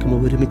ആരാധിക്കുമ്പോൾ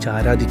ഒരുമിച്ച്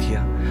ആരാധിക്കുക.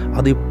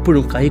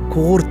 അതെപ്പോഴും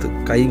കൈകോർത്ത്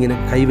ഇങ്ങനെ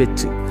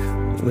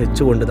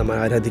വെച്ചുകൊണ്ട് നമ്മൾ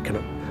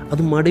ആരാധിക്കണം.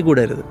 അത്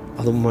മടികൂടരുത്.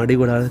 അത്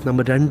മടികൂടാതെ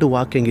നമ്മൾ 2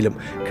 വാക്കെങ്കിലും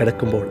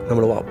കിടക്കുമ്പോൾ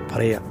നമ്മൾ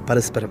പറയുക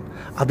പരസ്പരം.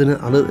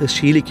 അത്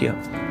ശീലിക്കുക.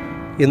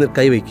 എന്നിട്ട്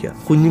കൈവയ്ക്കുക.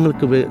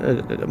 കുഞ്ഞുങ്ങൾക്ക്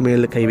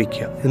മേളിൽ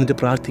കൈവയ്ക്കുക. എന്നിട്ട്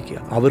പ്രാർത്ഥിക്കുക.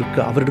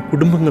 അവരുടെ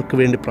കുടുംബങ്ങൾക്ക്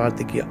വേണ്ടി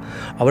പ്രാർത്ഥിക്കുക.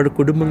 അവരുടെ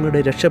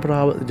കുടുംബങ്ങളുടെ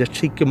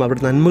രക്ഷയ്ക്കും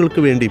അവരുടെ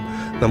നന്മകൾക്ക് വേണ്ടിയും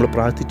നമ്മൾ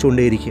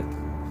പ്രാർത്ഥിച്ചുകൊണ്ടേയിരിക്കുക.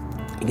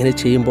 ഇങ്ങനെ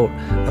ചെയ്യുമ്പോൾ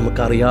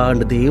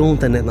നമുക്കറിയാണ്ട് ദൈവവും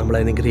തന്നെ നമ്മളെ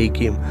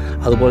അനുഗ്രഹിക്കുകയും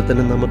അതുപോലെ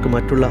തന്നെ നമുക്ക്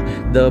മറ്റുള്ള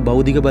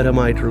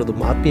ഭൗതികപരമായിട്ടുള്ളതും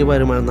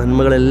ആത്മീയപരമായ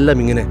നന്മകളെല്ലാം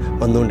ഇങ്ങനെ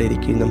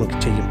വന്നുകൊണ്ടേയിരിക്കുകയും നമുക്ക്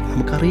ചെയ്യും.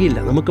 നമുക്കറിയില്ല,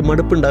 നമുക്ക്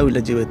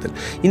മടുപ്പുണ്ടാവില്ല ജീവിതത്തിൽ.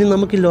 ഇനി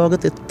നമുക്ക് ഈ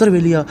ലോകത്ത് എത്ര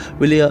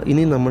വലിയ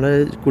ഇനി നമ്മുടെ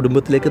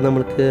കുടുംബത്തിലേക്ക്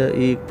നമുക്ക്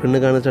ഈ പെണ്ണ്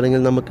കാണുന്ന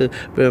ചടങ്ങിൽ നമുക്ക്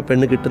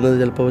പെണ്ണ് കിട്ടുന്നത്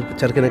ചിലപ്പോൾ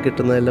ചെറുക്കനെ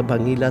കിട്ടുന്നതെല്ലാം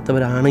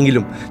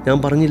ഭംഗിയില്ലാത്തവരാണെങ്കിലും, ഞാൻ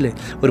പറഞ്ഞില്ലേ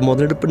ഒരു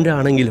മുതലെടുപ്പിൻ്റെ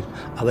ആണെങ്കിലും,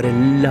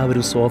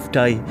 അവരെല്ലാവരും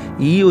സോഫ്റ്റായി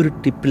ഈ ഒരു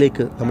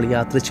ടിപ്പിലേക്ക് നമ്മൾ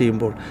യാത്ര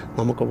ചെയ്യുമ്പോൾ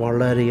നമുക്ക്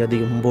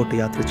വളരെയധികം മുമ്പോട്ട്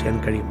യാത്ര ചെയ്യാൻ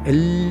കഴിയും.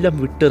 എല്ലാം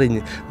വിട്ടെറിഞ്ഞ്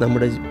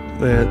നമ്മുടെ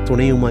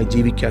തുണയുമായി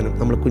ജീവിക്കാനും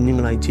നമ്മുടെ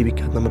കുഞ്ഞുങ്ങളായി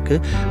ജീവിക്കാൻ നമുക്ക്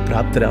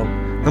പ്രാപ്തരാകും.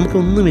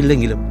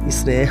 നമുക്കൊന്നുമില്ലെങ്കിലും ഈ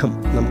സ്നേഹം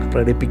നമുക്ക്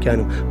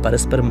പ്രകടിപ്പിക്കാനും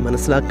പരസ്പരം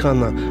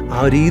മനസ്സിലാക്കാവുന്ന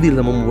ആ രീതിയിൽ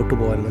നമ്മൾ മുമ്പോട്ട്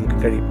പോകാൻ നമുക്ക്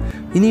കഴിയും.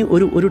 ഇനി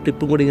ഒരു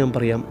ടിപ്പും കൂടി ഞാൻ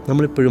പറയാം.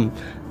 നമ്മളിപ്പോഴും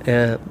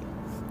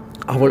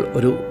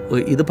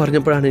ഇത്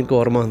പറഞ്ഞപ്പോഴാണ് എനിക്ക്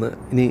ഓർമ്മ വന്നത്.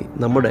 ഇനി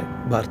നമ്മുടെ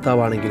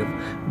ഭർത്താവാണെങ്കിലും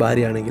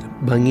ഭാര്യയാണെങ്കിലും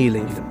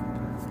ഭംഗിയില്ലെങ്കിലും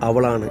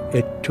അവളാണ്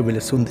ഏറ്റവും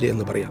വലിയ സുന്ദരി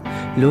എന്ന് പറയാം,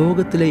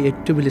 ലോകത്തിലെ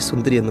ഏറ്റവും വലിയ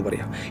സുന്ദരി എന്ന്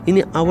പറയാം.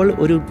 ഇനി അവൾ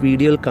ഒരു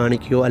വീഡിയോയിൽ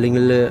കാണിക്കുകയോ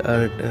അല്ലെങ്കിൽ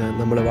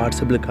നമ്മൾ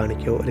വാട്സപ്പിൽ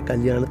കാണിക്കുകയോ ഒരു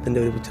കല്യാണത്തിൻ്റെ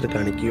ഒരു പിക്ചർ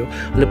കാണിക്കുകയോ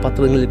അല്ലെങ്കിൽ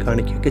പത്രങ്ങളിൽ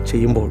കാണിക്കുകയോ ഒക്കെ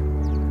ചെയ്യുമ്പോൾ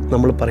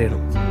നമ്മൾ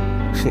പറയണം,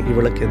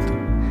 ഇവളൊക്കെ എന്തു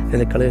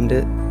എന്നെക്കാൾ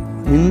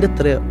നിൻ്റെ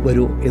അത്ര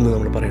വരുമോ എന്ന്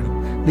നമ്മൾ പറയണം.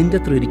 നിൻ്റെ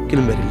അത്ര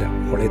ഒരിക്കലും വരില്ല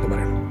അവളെ എന്ന്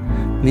പറയണം.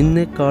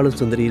 നിന്നെക്കാളും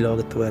സുന്ദരി ഈ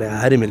ലോകത്ത് വേറെ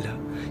ആരുമില്ല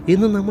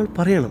എന്ന് നമ്മൾ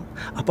പറയണം.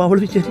 അപ്പോൾ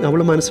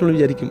അവൾ മനസ്സിനുള്ളിൽ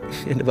വിചാരിക്കും,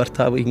 എൻ്റെ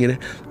ഭർത്താവ് ഇങ്ങനെ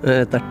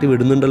തട്ടി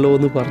വിടുന്നുണ്ടല്ലോ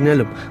എന്ന്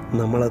പറഞ്ഞാലും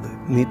നമ്മളത്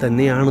നീ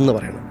തന്നെയാണെന്ന്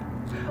പറയണം.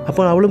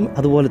 അപ്പോൾ അവളും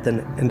അതുപോലെ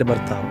തന്നെ എൻ്റെ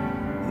ഭർത്താവ്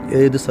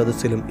ഏത്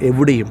സദസ്സിലും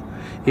എവിടെയും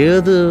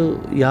ഏത്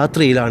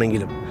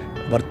യാത്രയിലാണെങ്കിലും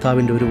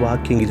ഭർത്താവിൻ്റെ ഒരു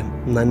വാക്കെങ്കിലും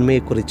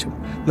നന്മയെക്കുറിച്ചും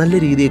നല്ല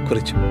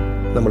രീതിയെക്കുറിച്ചും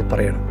നമ്മൾ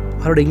പറയണം,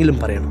 ആരോടെങ്കിലും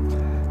പറയണം.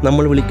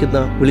 നമ്മൾ വിളിക്കുന്ന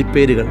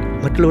വിളിപ്പേരുകൾ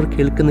മറ്റുള്ളവർ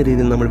കേൾക്കുന്ന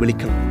രീതിയിൽ നമ്മൾ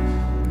വിളിക്കണം.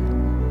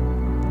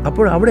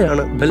 അപ്പോൾ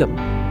അവിടെയാണ് ബലം.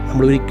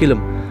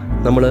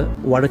 നമ്മൾ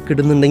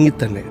വഴക്കിടുന്നുണ്ടെങ്കിൽ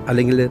തന്നെ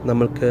അല്ലെങ്കിൽ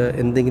നമ്മൾക്ക്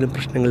എന്തെങ്കിലും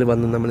പ്രശ്നങ്ങൾ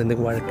വന്ന് നമ്മൾ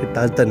എന്തെങ്കിലും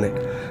വഴക്കിട്ടാൽ തന്നെ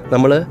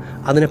നമ്മൾ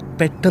അതിനെ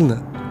പെട്ടെന്ന്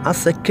ആ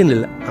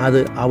സെക്കൻഡിൽ അത്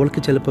അവൾക്ക്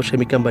ചിലപ്പോൾ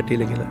ക്ഷമിക്കാൻ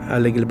പറ്റിയില്ലെങ്കിൽ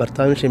അല്ലെങ്കിൽ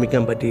ഭർത്താവിന്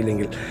ക്ഷമിക്കാൻ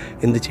പറ്റിയില്ലെങ്കിൽ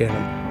എന്ത്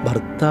ചെയ്യണം?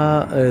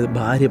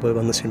 ഭാര്യ പോയി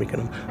വന്ന്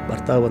ക്ഷമിക്കണം,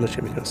 ഭർത്താവ് വന്ന്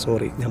ക്ഷമിക്കണം,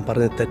 സോറി ഞാൻ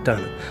പറഞ്ഞത്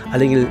തെറ്റാണ്,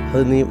 അല്ലെങ്കിൽ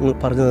അത് നീ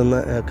പറഞ്ഞു തന്ന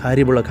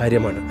കാര്യമുള്ള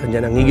കാര്യമാണ്, അത്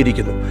ഞാൻ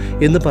അംഗീകരിക്കുന്നു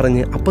എന്ന്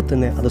പറഞ്ഞ് അപ്പം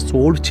തന്നെ അത്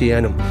സോൾവ്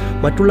ചെയ്യാനും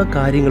മറ്റുള്ള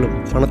കാര്യങ്ങളും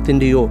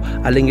പണത്തിൻ്റെയോ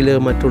അല്ലെങ്കിൽ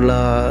മറ്റുള്ള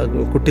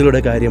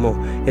കുട്ടികളുടെ കാര്യമോ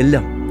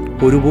എല്ലാം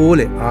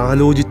ഒരുപോലെ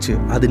ആലോചിച്ച്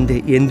അതിൻ്റെ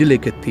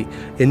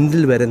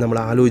എൻഡിൽ വരെ നമ്മൾ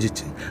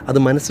ആലോചിച്ച് അത്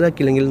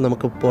മനസ്സിലാക്കിയില്ലെങ്കിൽ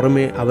നമുക്ക്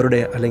പുറമേ അവരുടെ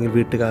അല്ലെങ്കിൽ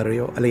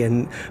വീട്ടുകാരുടെയോ അല്ലെങ്കിൽ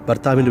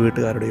ഭർത്താവിൻ്റെ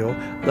വീട്ടുകാരുടെയോ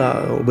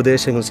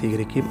ഉപദേശങ്ങൾ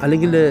സ്വീകരിക്കുകയും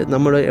അല്ലെങ്കിൽ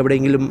നമ്മൾ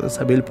എവിടെയെങ്കിലും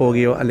സഭയിൽ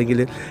പോവുകയോ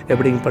അല്ലെങ്കിൽ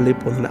എവിടെയെങ്കിലും പള്ളിയിൽ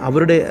പോകുന്നുണ്ട്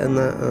അവരുടെ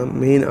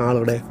മെയിൻ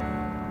ആളുടെ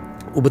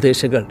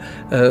ഉപദേശങ്ങൾ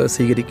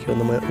സ്വീകരിക്കുകയോ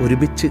നമ്മൾ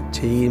ഒരുമിച്ച്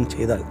ചെയ്യുകയും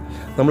ചെയ്താൽ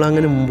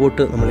നമ്മളങ്ങനെ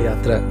മുമ്പോട്ട്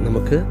യാത്ര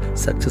നമുക്ക്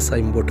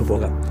സക്സസ്സായി മുമ്പോട്ട്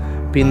പോകാം.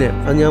 പിന്നെ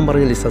അത് ഞാൻ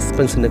പറഞ്ഞില്ലേ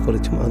സസ്പെൻസിനെ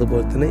കുറിച്ചും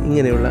അതുപോലെ തന്നെ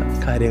ഇങ്ങനെയുള്ള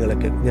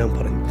കാര്യങ്ങളൊക്കെ ഞാൻ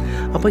പറഞ്ഞു.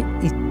 അപ്പോൾ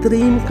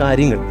ഇത്രയും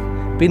കാര്യങ്ങൾ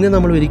പിന്നെ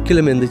നമ്മൾ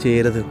ഒരിക്കലും എന്ത്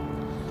ചെയ്യരുത്,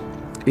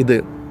 ഇത്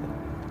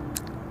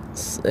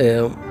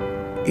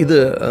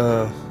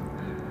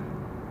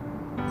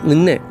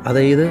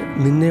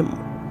നിന്നെ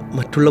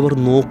മറ്റുള്ളവർ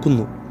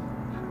നോക്കുന്നു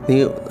നീ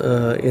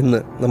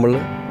എന്ന്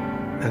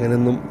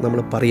അങ്ങനെയൊന്നും നമ്മൾ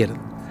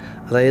പറയരുത്.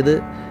 അതായത്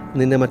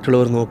നിന്നെ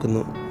മറ്റുള്ളവർ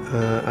നോക്കുന്നു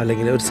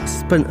അല്ലെങ്കിൽ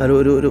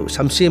ഒരു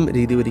സംശയം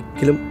രീതി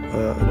ഒരിക്കലും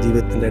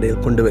ജീവിതത്തിൻ്റെ ഇടയിൽ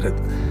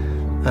കൊണ്ടുവരരുത്.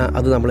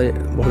 അത് നമ്മൾ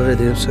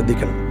വളരെയധികം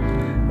ശ്രദ്ധിക്കണം.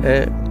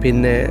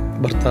 പിന്നെ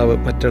ഭർത്താവ്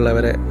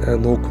മറ്റുള്ളവരെ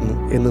നോക്കുന്നു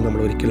എന്ന് നമ്മൾ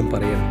ഒരിക്കലും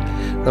പറയണം.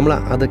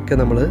 അതൊക്കെ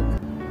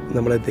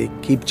നമ്മളത്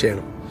കീപ്പ്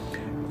ചെയ്യണം.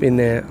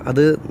 പിന്നെ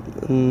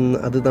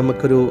അത്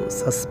നമുക്കൊരു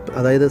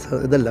അതായത്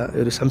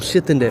ഒരു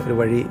സംശയത്തിൻ്റെ ഒരു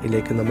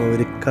വഴിയിലേക്ക് നമ്മൾ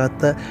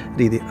ഒരുക്കാത്ത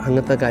രീതി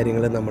അങ്ങനത്തെ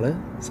കാര്യങ്ങൾ നമ്മൾ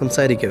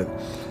സംസാരിക്കരുത്.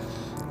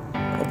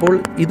 അപ്പോൾ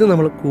ഇത്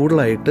നമ്മൾ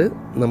കൂടുതലായിട്ട്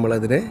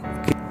നമ്മളതിനെ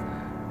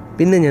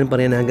പിന്നെ ഞാൻ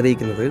പറയാൻ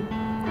ആഗ്രഹിക്കുന്നത്,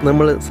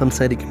 നമ്മൾ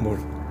സംസാരിക്കുമ്പോൾ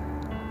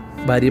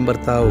ഭാര്യയും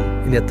ഭർത്താവും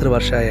ഇനി എത്ര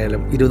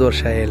വർഷമായാലും 20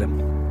 വർഷമായാലും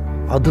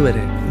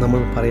അതുവരെ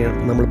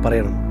നമ്മൾ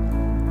പറയണം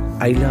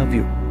ഐ ലവ്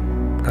യു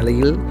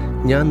അല്ലെങ്കിൽ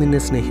ഞാൻ നിന്നെ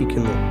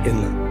സ്നേഹിക്കുന്നു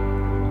എന്ന്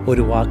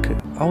ഒരു വാക്ക്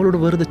അവളോട്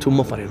വെറുതെ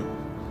ചുമ്മാ പറയണം.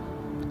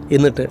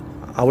 എന്നിട്ട്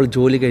അവൾ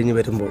ജോലി കഴിഞ്ഞ്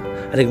വരുമ്പോൾ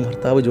അല്ലെങ്കിൽ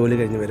ഭർത്താവ് ജോലി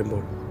കഴിഞ്ഞ്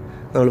വരുമ്പോൾ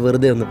നമ്മൾ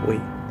വെറുതെ ഒന്ന്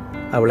പോയി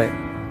അവളെ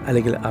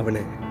അല്ലെങ്കിൽ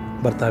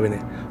ഭർത്താവിനെ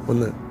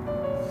ഒന്ന്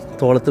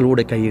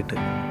തോളത്തിലൂടെ കൈയിട്ട്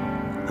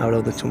അവളെ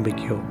ഒന്ന്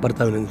ചുംബിക്കുകയോ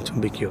ഭർത്താവിനെ ഒന്ന്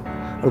ചുംബിക്കുകയോ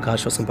അവൾക്ക്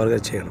ആശ്വാസം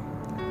പറയുകയോ ചെയ്യണം.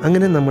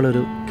 അങ്ങനെ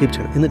നമ്മളൊരു കീപ്പ്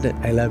ചെയ്യണം. എന്നിട്ട്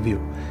ഐ ലവ് യു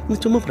എന്ന്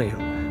ചുമ്മാ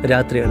പറയണം.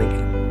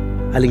 രാത്രിയാണെങ്കിലും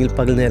അല്ലെങ്കിൽ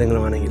പകൽ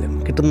നേരങ്ങളാണെങ്കിലും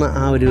കിട്ടുന്ന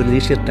ആ ഒരു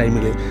ലീഷ്യർ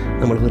ടൈമിൽ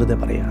നമ്മൾ വെറുതെ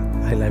പറയുക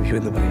ഐ ലവ് യു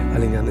എന്ന് പറയാം,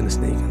 അല്ലെങ്കിൽ ഞാൻ നിന്നെ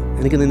സ്നേഹിക്കുന്നു,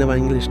 എനിക്ക് നിന്നെ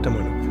ഭയങ്കര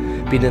ഇഷ്ടമാണ്.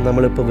 പിന്നെ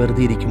നമ്മളിപ്പോൾ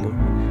വെറുതെ ഇരിക്കുമ്പോൾ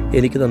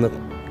എനിക്ക്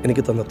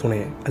തന്ന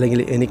തുണയെ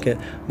അല്ലെങ്കിൽ എനിക്ക്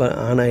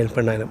ആണായാലും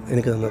പെണ്ണായാലും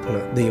എനിക്ക് തന്ന തുണ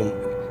ദൈവം,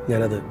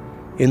 ഞാനത്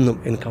എന്നും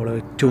എനിക്ക് അവളെ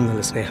ഏറ്റവും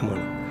നല്ല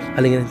സ്നേഹമാണ്,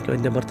 അല്ലെങ്കിൽ എനിക്ക്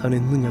എൻ്റെ ഭർത്താവിനെ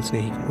എന്നും ഞാൻ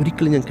സ്നേഹിക്കും,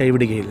 ഒരിക്കലും ഞാൻ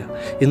കൈവിടുകയില്ല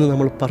എന്ന്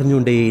നമ്മൾ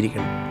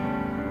പറഞ്ഞുകൊണ്ടേയിരിക്കണം.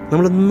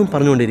 നമ്മളെന്നും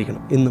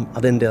പറഞ്ഞുകൊണ്ടിരിക്കണം. എന്നും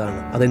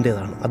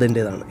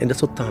അതെൻ്റേതാണ്, എൻ്റെ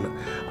സ്വത്താണ്,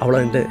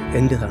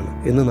 എൻ്റേതാണ്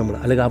എന്ന് നമ്മൾ,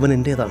 അല്ലെങ്കിൽ അവൻ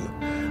എൻ്റേതാണ്,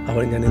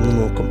 അവൻ ഞാൻ എന്നും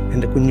നോക്കും,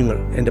 എൻ്റെ കുഞ്ഞുങ്ങൾ,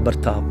 എൻ്റെ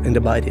ഭർത്താവ്,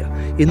 എൻ്റെ ഭാര്യ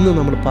എന്നും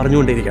നമ്മൾ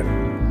പറഞ്ഞുകൊണ്ടിരിക്കണം.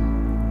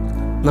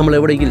 നമ്മൾ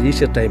എവിടെയെങ്കിലും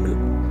ലീഷ്യർ ടൈമിൽ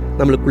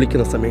നമ്മൾ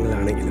കുളിക്കുന്ന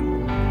സമയങ്ങളിലാണെങ്കിലും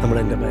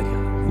നമ്മളെൻ്റെ ഭാര്യ,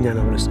 ഞാൻ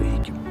അവളെ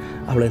സ്നേഹിക്കും,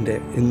 അവളെൻ്റെ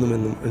എന്നും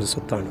എൻ്റെ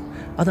സ്വത്താണ്.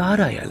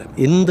 അതാരായാലും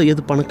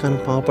ഏത് പണക്കാരൻ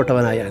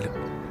പാവപ്പെട്ടവനായാലും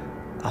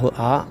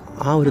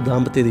ആ ഒരു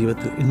ദാമ്പത്യ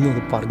ജീവിതത്തിൽ ഇന്നും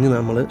അത് പറഞ്ഞ്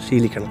നമ്മൾ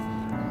ശീലിക്കണം.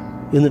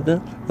 എന്നിട്ട്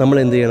നമ്മൾ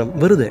എന്ത് ചെയ്യണം,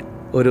 വെറുതെ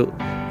ഒരു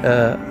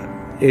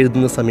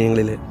എഴുതുന്ന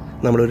സമയങ്ങളിൽ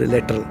നമ്മളൊരു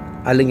ലെറ്റർ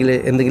അല്ലെങ്കിൽ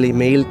എന്തെങ്കിലും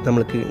മെയിൽ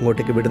നമ്മൾക്ക്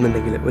ഇങ്ങോട്ടേക്ക്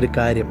വിടുന്നുണ്ടെങ്കിൽ ഒരു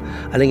കാര്യം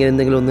അല്ലെങ്കിൽ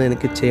എന്തെങ്കിലും ഒന്ന്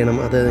എനിക്ക് ചെയ്യണം,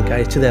 അത് എനിക്ക്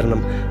അയച്ചു തരണം,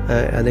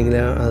 അല്ലെങ്കിൽ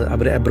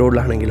അവർ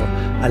അബ്രോഡിലാണെങ്കിലോ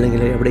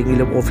അല്ലെങ്കിൽ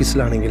എവിടെയെങ്കിലും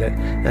ഓഫീസിലാണെങ്കിൽ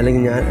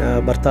അല്ലെങ്കിൽ ഞാൻ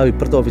ഭർത്താവ്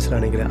ഇപ്പുറത്തെ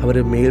ഓഫീസിലാണെങ്കിൽ അവർ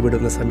മെയിൽ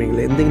വിടുന്ന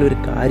സമയങ്ങളിൽ എന്തെങ്കിലും ഒരു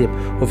കാര്യം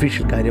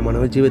ഒഫീഷ്യൽ കാര്യമാണ്,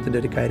 അവർ ജീവിതത്തിൻ്റെ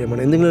ഒരു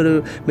കാര്യമാണ്, എന്തെങ്കിലും ഒരു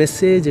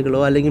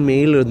മെസ്സേജുകളോ അല്ലെങ്കിൽ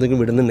മെയിലോ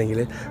എന്തെങ്കിലും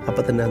വിടുന്നുണ്ടെങ്കിൽ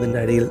അപ്പോൾ തന്നെ അതിൻ്റെ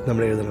അടിയിൽ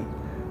നമ്മൾ എഴുതണം,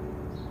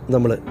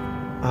 നമ്മൾ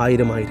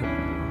 1000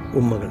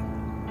 ഉമ്മകൾ,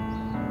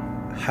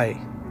 ഹായ്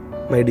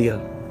മൈ ഡിയർ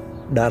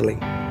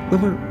ഡാർലിംഗ്,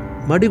 നമ്മൾ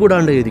മടി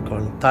കൂടാണ്ട്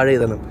എഴുതിക്കോളണം. താഴെ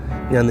എഴുതണം,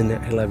 ഞാൻ നിന്നെ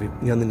ഐ ലവ് യു,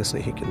 ഞാൻ നിന്നെ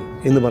സ്നേഹിക്കുന്നു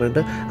എന്ന്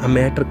പറഞ്ഞിട്ട് ആ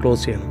മാറ്റർ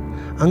ക്ലോസ് ചെയ്യണം.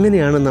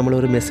 അങ്ങനെയാണ്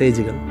നമ്മളൊരു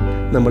മെസ്സേജുകൾ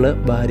നമ്മൾ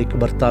ഭാര്യയ്ക്ക്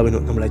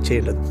ഭർത്താവിനും നമ്മൾ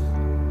ചെയ്യേണ്ടത്.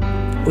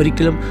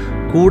 ഒരിക്കലും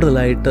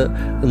കൂടുതലായിട്ട്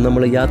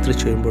നമ്മൾ യാത്ര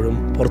ചെയ്യുമ്പോഴും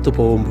പുറത്ത്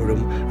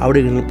പോകുമ്പോഴും അവിടെ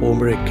ഇങ്ങനെ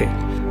പോകുമ്പോഴൊക്കെ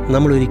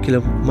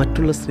നമ്മളൊരിക്കലും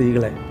മറ്റുള്ള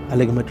സ്ത്രീകളെ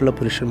അല്ലെങ്കിൽ മറ്റുള്ള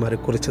പുരുഷന്മാരെ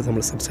കുറിച്ച്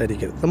നമ്മൾ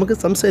സംസാരിക്കരുത്. നമുക്ക്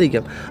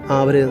സംസാരിക്കാം,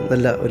 അവർ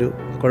നല്ല ഒരു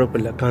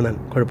കുഴപ്പമില്ല, കാണാൻ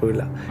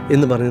കുഴപ്പമില്ല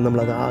എന്ന് പറഞ്ഞ്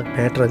നമ്മളത് ആ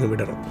മാറ്റർ അങ്ങ്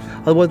വിടണം.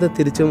 അതുപോലെ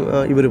തിരിച്ചും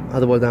ഇവരും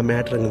അതുപോലെ ആ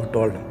മാറ്റർ അങ്ങ്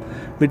വിട്ടോളണം.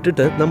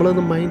 വിട്ടിട്ട്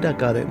നമ്മളൊന്നും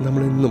മൈൻഡാക്കാതെ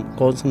നമ്മളെന്നും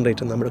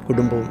കോൺസെൻട്രേറ്റ് നമ്മുടെ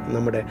കുടുംബവും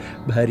നമ്മുടെ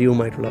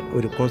ഭാര്യയുമായിട്ടുള്ള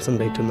ഒരു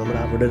കോൺസെൻട്രേറ്റും നമ്മുടെ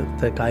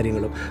അവിടുത്തെ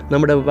കാര്യങ്ങളും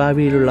നമ്മുടെ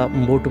ഭാവിയിലുള്ള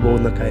മുമ്പോട്ട്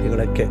പോകുന്ന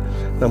കാര്യങ്ങളൊക്കെ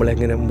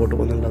നമ്മളെങ്ങനെ മുമ്പോട്ട്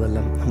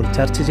പോകുന്നുള്ളതെല്ലാം നമ്മൾ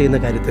ചർച്ച ചെയ്യുന്ന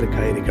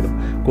കാര്യത്തിലേക്കായിരിക്കണം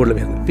കൂടുതൽ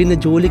വരുന്നത്. പിന്നെ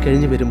ജോലി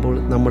കഴിഞ്ഞ് വരുമ്പോൾ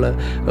നമ്മൾ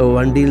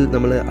വണ്ടിയിൽ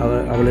നമ്മൾ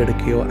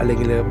അവളെടുക്കുകയോ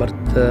അല്ലെങ്കിൽ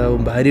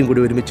ഭർത്താവും ഭാര്യയും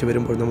കൂടി ഒരുമിച്ച്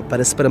വരുമ്പോൾ നമ്മൾ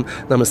പരസ്പരം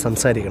നമ്മൾ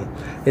സംസാരിക്കണം.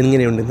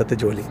 എങ്ങനെയുണ്ട് ഇന്നത്തെ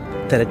ജോലി,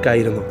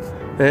 തിരക്കായിരുന്നു,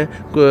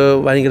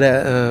 ഭയങ്കര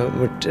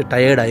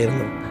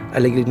ടയേർഡായിരുന്നു,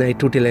 അല്ലെങ്കിൽ നൈറ്റ്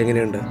ഡ്യൂട്ടിയിൽ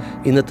എങ്ങനെയുണ്ട്,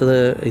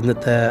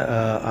 ഇന്നത്തെ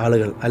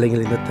ആളുകൾ അല്ലെങ്കിൽ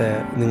ഇന്നത്തെ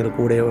നിങ്ങളുടെ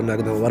കൂടെ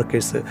ഉണ്ടാകുന്ന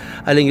വർക്കേഴ്സ്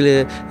അല്ലെങ്കിൽ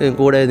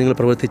കൂടെ നിങ്ങൾ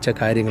പ്രവർത്തിച്ച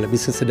കാര്യങ്ങൾ,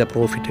 ബിസിനസ്സിൻ്റെ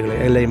പ്രോഫിറ്റുകൾ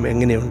എല്ലാം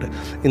എങ്ങനെയുണ്ട്,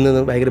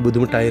 ഇന്ന് ഭയങ്കര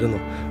ബുദ്ധിമുട്ടായിരുന്നു,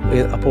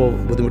 അപ്പോൾ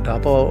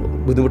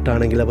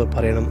ബുദ്ധിമുട്ടാണെങ്കിൽ അവർ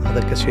പറയണം,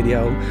 അതൊക്കെ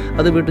ശരിയാവും,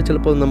 അത് വീട്ടിൽ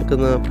ചിലപ്പോൾ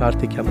നമുക്കൊന്ന്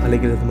പ്രാർത്ഥിക്കാം,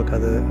 അല്ലെങ്കിൽ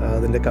നമുക്കത്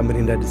അതിൻ്റെ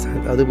കമ്പനീൻ്റെ ഡിസൈൻ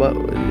അത്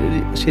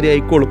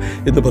ശരിയായിക്കോളും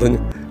എന്ന് പറഞ്ഞ്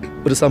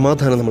ഒരു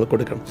സമാധാനം നമ്മൾ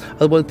കൊടുക്കണം.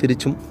 അതുപോലെ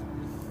തിരിച്ചും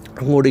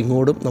അങ്ങോട്ടും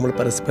ഇങ്ങോട്ടും നമ്മൾ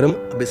പരസ്പരം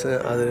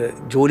അത്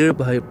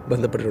ജോലിയുമായി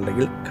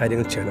ബന്ധപ്പെട്ടിട്ടുണ്ടെങ്കിൽ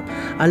കാര്യങ്ങൾ ചെയ്യണം.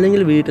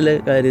 അല്ലെങ്കിൽ വീട്ടിലെ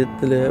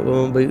കാര്യത്തിൽ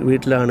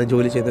വീട്ടിലാണ്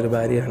ജോലി ചെയ്യുന്നൊരു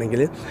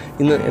ഭാര്യയാണെങ്കിൽ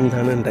ഇന്ന്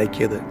എന്താണ്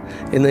ഉണ്ടാക്കിയത്,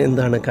 ഇന്ന്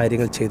എന്താണ്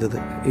കാര്യങ്ങൾ ചെയ്തത്,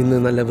 ഇന്ന്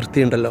നല്ല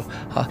വൃത്തിയുണ്ടല്ലോ,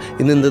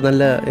 ഇന്ന്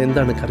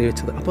എന്താണ് കറി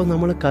വെച്ചത്. അപ്പോൾ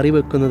നമ്മൾ കറി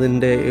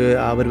വെക്കുന്നതിൻ്റെ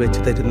അവർ വെച്ച്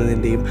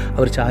തരുന്നതിൻ്റെയും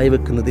അവർ ചായ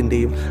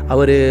വെക്കുന്നതിൻ്റെയും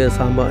അവർ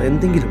സാമ്പാർ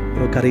എന്തെങ്കിലും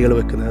കറികൾ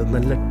വെക്കുന്നത് അത്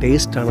നല്ല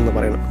ടേസ്റ്റാണെന്ന്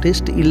പറയണം.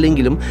 ടേസ്റ്റ്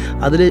ഇല്ലെങ്കിലും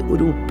അതിൽ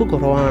ഒരു ഉപ്പ്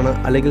കുറവാണ്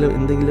അല്ലെങ്കിൽ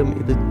എന്തെങ്കിലും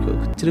ഇത്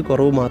ഇച്ചിരി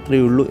കുറവ് മാത്രമേ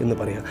ഉള്ളൂ എന്ന്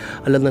പറയാം.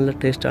 അല്ല നല്ല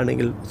ടേസ്റ്റ്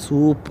ആണെങ്കിൽ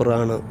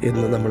സൂപ്പറാണ്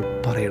എന്ന് നമ്മൾ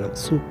പറയണം.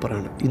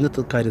 സൂപ്പറാണ്,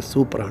 ഇന്നത്തെ കാര്യം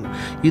സൂപ്പറാണ്,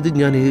 ഇത്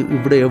ഞാൻ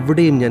ഇവിടെ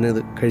എവിടെയും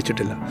ഞാനത്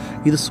കഴിച്ചിട്ടില്ല,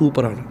 ഇത്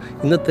സൂപ്പറാണ്,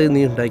 ഇന്നത്തെ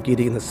നീ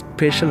ഉണ്ടാക്കിയിരിക്കുന്ന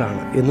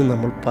സ്പെഷ്യലാണ് എന്ന്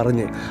നമ്മൾ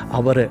പറഞ്ഞ്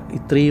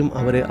ഇത്രയും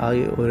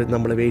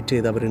നമ്മളെ വെയിറ്റ്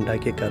ചെയ്ത്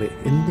അവരുണ്ടാക്കിയ കറി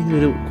എന്തെങ്കിലും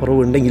ഒരു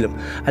കുറവുണ്ടെങ്കിലും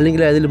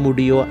അല്ലെങ്കിൽ അതിൽ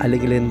മുടിയോ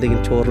അല്ലെങ്കിൽ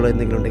എന്തെങ്കിലും ചോറിലോ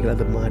എന്തെങ്കിലും ഉണ്ടെങ്കിൽ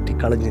അത് മാറ്റി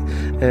കളഞ്ഞ്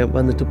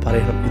വന്നിട്ട്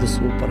പറയണം, ഇത്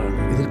സൂപ്പറാണ്,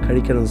 ഇതിൽ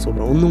കഴിക്കണം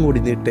സൂപ്പറാണ്, ഒന്നും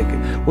കൂടി നീട്ടേക്ക്,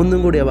 ഒന്നും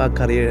കൂടി ആ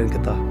കറി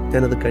എനിക്ക് താ,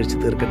 ഞാനത് കഴിച്ച്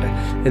തീർക്കട്ടെ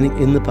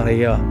എന്ന്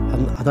പറയുക.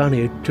 അതാണ്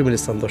ഏറ്റവും വലിയ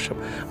സന്തോഷം.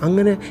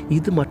 അങ്ങനെ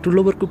ഇത്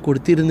മറ്റുള്ളവർക്ക്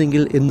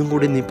കൊടുത്തിരുന്നെങ്കിൽ എന്നും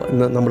കൂടി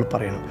നമ്മൾ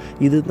പറയണം,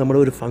 ഇത് നമ്മുടെ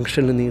ഒരു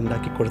ഫംഗ്ഷനിൽ നീ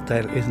ഉണ്ടാക്കി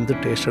കൊടുത്താൽ എന്ത്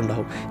ടേസ്റ്റ്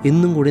ഉണ്ടാവും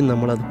എന്നും കൂടി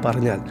നമ്മളത്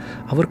പറഞ്ഞാൽ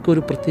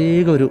അവർക്കൊരു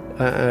പ്രത്യേക ഒരു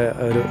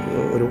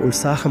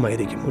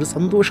ഉത്സാഹമായിരിക്കും, ഒരു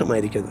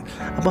സന്തോഷമായിരിക്കും.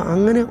 അപ്പോൾ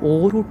അങ്ങനെ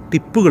ഓരോ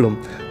ടിപ്പുകളും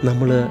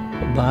നമ്മൾ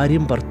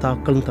ഭാര്യയും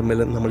ഭർത്താക്കളും തമ്മിൽ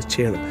നമ്മൾ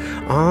ചെയ്യണം.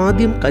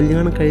 ആദ്യം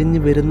കല്യാണം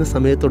കഴിഞ്ഞ് വരുന്ന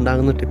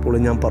സമയത്തുണ്ടാകുന്ന ടിപ്പുകൾ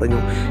ഞാൻ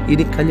പറഞ്ഞു.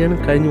 ഇനി കല്യാണം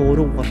കഴിഞ്ഞ്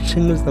ഓരോ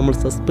വർഷങ്ങൾ നമ്മൾ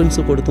സസ്പെൻസ്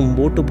കൊടുത്ത്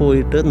മുമ്പോട്ട്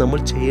പോയിട്ട് നമ്മൾ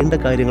ചെയ്യേണ്ട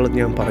കാര്യങ്ങൾ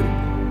ഞാൻ പറഞ്ഞു.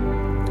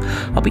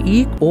 അപ്പോൾ ഈ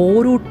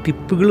ഓരോ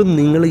ടിപ്പുകളും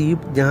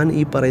ഞാൻ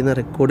ഈ പറയുന്ന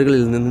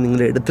റെക്കോർഡുകളിൽ നിന്ന്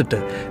നിങ്ങൾ എടുത്തിട്ട്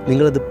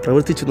നിങ്ങളത്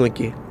പ്രവർത്തിച്ച്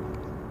നോക്കിയേ.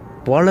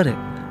 വളരെ,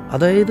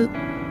 അതായത്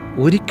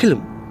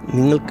ഒരിക്കലും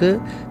നിങ്ങൾക്ക്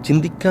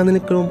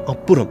ചിന്തിക്കാതിനേക്കാളും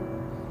അപ്പുറം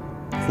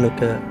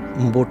നിങ്ങൾക്ക്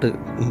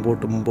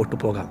മുമ്പോട്ട്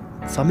പോകാം.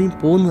 സമയം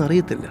പോകുന്നത്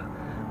അറിയത്തില്ല.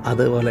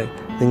 അതുപോലെ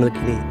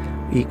നിങ്ങൾക്കിനി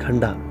ഈ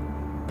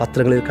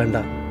പത്രങ്ങളിൽ കണ്ട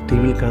ടി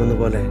വിയിൽ കാണുന്ന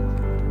പോലെ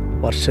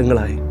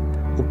വർഷങ്ങളായി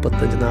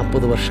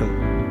 35-40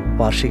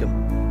 വർഷം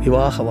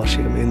വിവാഹ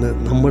വാർഷികം എന്ന്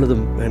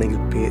നമ്മളിതും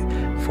വേണമെങ്കിൽ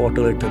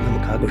ഫോട്ടോയിലിട്ട്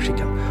നമുക്ക്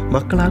ആഘോഷിക്കാം.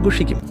 മക്കൾ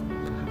ആഘോഷിക്കും.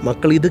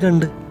 മക്കൾ ഇത്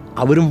കണ്ട്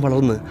അവരും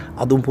വളർന്ന്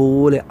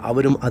അതുപോലെ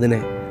അവരും അതിനെ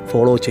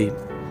ഫോളോ ചെയ്യും.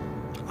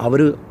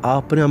 അവർ ആ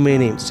അപ്പനും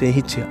അമ്മേനെയും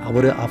സ്നേഹിച്ച്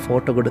അവർ ആ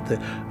ഫോട്ടോ കൊടുത്ത്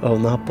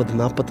 40,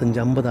 45,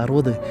 50,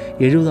 60,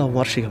 70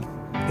 വാർഷികം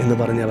എന്ന്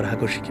പറഞ്ഞ് അവർ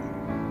ആഘോഷിക്കും.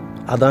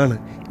 അതാണ്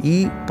ഈ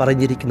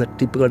പറഞ്ഞിരിക്കുന്ന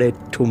ടിപ്പുകളുടെ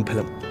ഏറ്റവും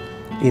ഫലം.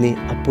 ഇനി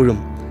അപ്പോഴും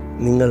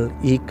നിങ്ങൾ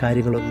ഈ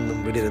കാര്യങ്ങളൊന്നും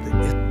വിടരുത്.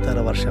 എത്ര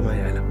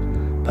വർഷമായാലും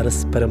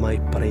പരസ്പരമായി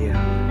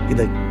പറയുക,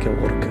 ഇതൊക്കെ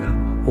ഓർക്കുക,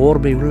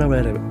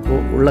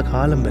 ഉള്ള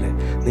കാലം വരെ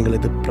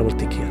നിങ്ങളിത്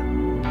പ്രവർത്തിക്കുക,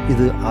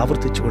 ഇത്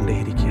ആവർത്തിച്ചു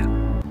കൊണ്ടേയിരിക്കുക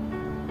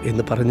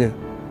എന്ന് പറഞ്ഞ്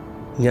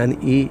ഞാൻ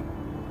ഈ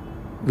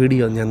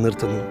വീഡിയോ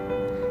നിർത്തുന്നു.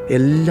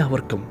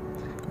 എല്ലാവർക്കും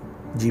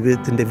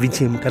ജീവിതത്തിൻ്റെ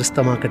വിജയം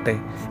കരസ്ഥമാക്കട്ടെ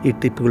ഈ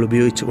ടിപ്പുകൾ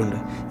ഉപയോഗിച്ചുകൊണ്ട്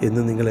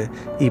എന്ന് നിങ്ങൾ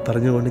ഈ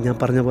പറഞ്ഞുകൊണ്ട് ഞാൻ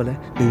പറഞ്ഞ പോലെ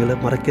നിങ്ങൾ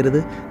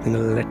മറക്കരുത്.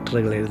 നിങ്ങൾ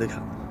ലെറ്ററുകൾ എഴുതുക,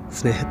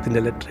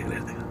 സ്നേഹത്തിൻ്റെ ലെറ്ററുകൾ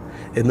എഴുതുക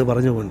എന്ന്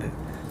പറഞ്ഞുകൊണ്ട്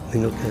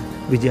നിങ്ങൾക്ക്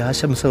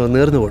വിജയാശംസകൾ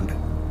നേർന്നുകൊണ്ട്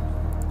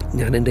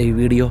ഞാൻ എൻ്റെ ഈ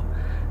വീഡിയോ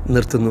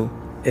നിർത്തുന്നു.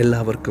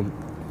 എല്ലാവർക്കും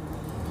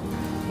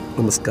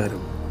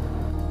നമസ്കാരം.